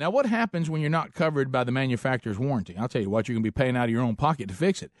bill? Now, what happens when you're not covered by the manufacturer's warranty? I'll tell you what, you're going to be paying out of your own pocket to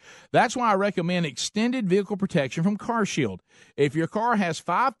fix it. That's why I recommend extended vehicle protection from CarShield. If your car has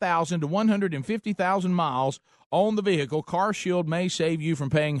 5,000 to 150,000 miles on the vehicle, CarShield may save you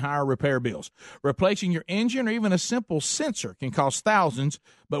from paying higher repair bills. Replacing your engine or even a simple sensor can cost thousands,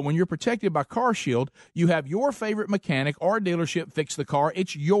 but when you're protected by CarShield, you have your favorite mechanic or dealership fix the car.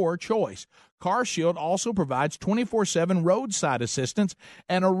 It's your choice. CarShield also provides 24/7 roadside assistance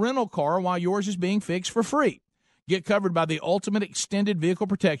and a rental car while yours is being fixed for free. Get covered by the ultimate extended vehicle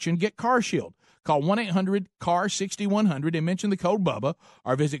protection. Get CarShield. Call 1-800-CAR-6100 and mention the code BUBBA,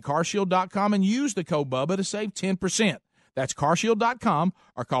 or visit carshield.com and use the code BUBBA to save 10%. That's carshield.com,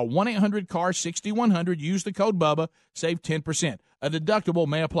 or call 1-800-CAR-6100, use the code BUBBA, save 10%. A deductible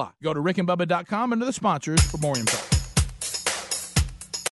may apply. Go to rickandbubba.com under the sponsors for more info.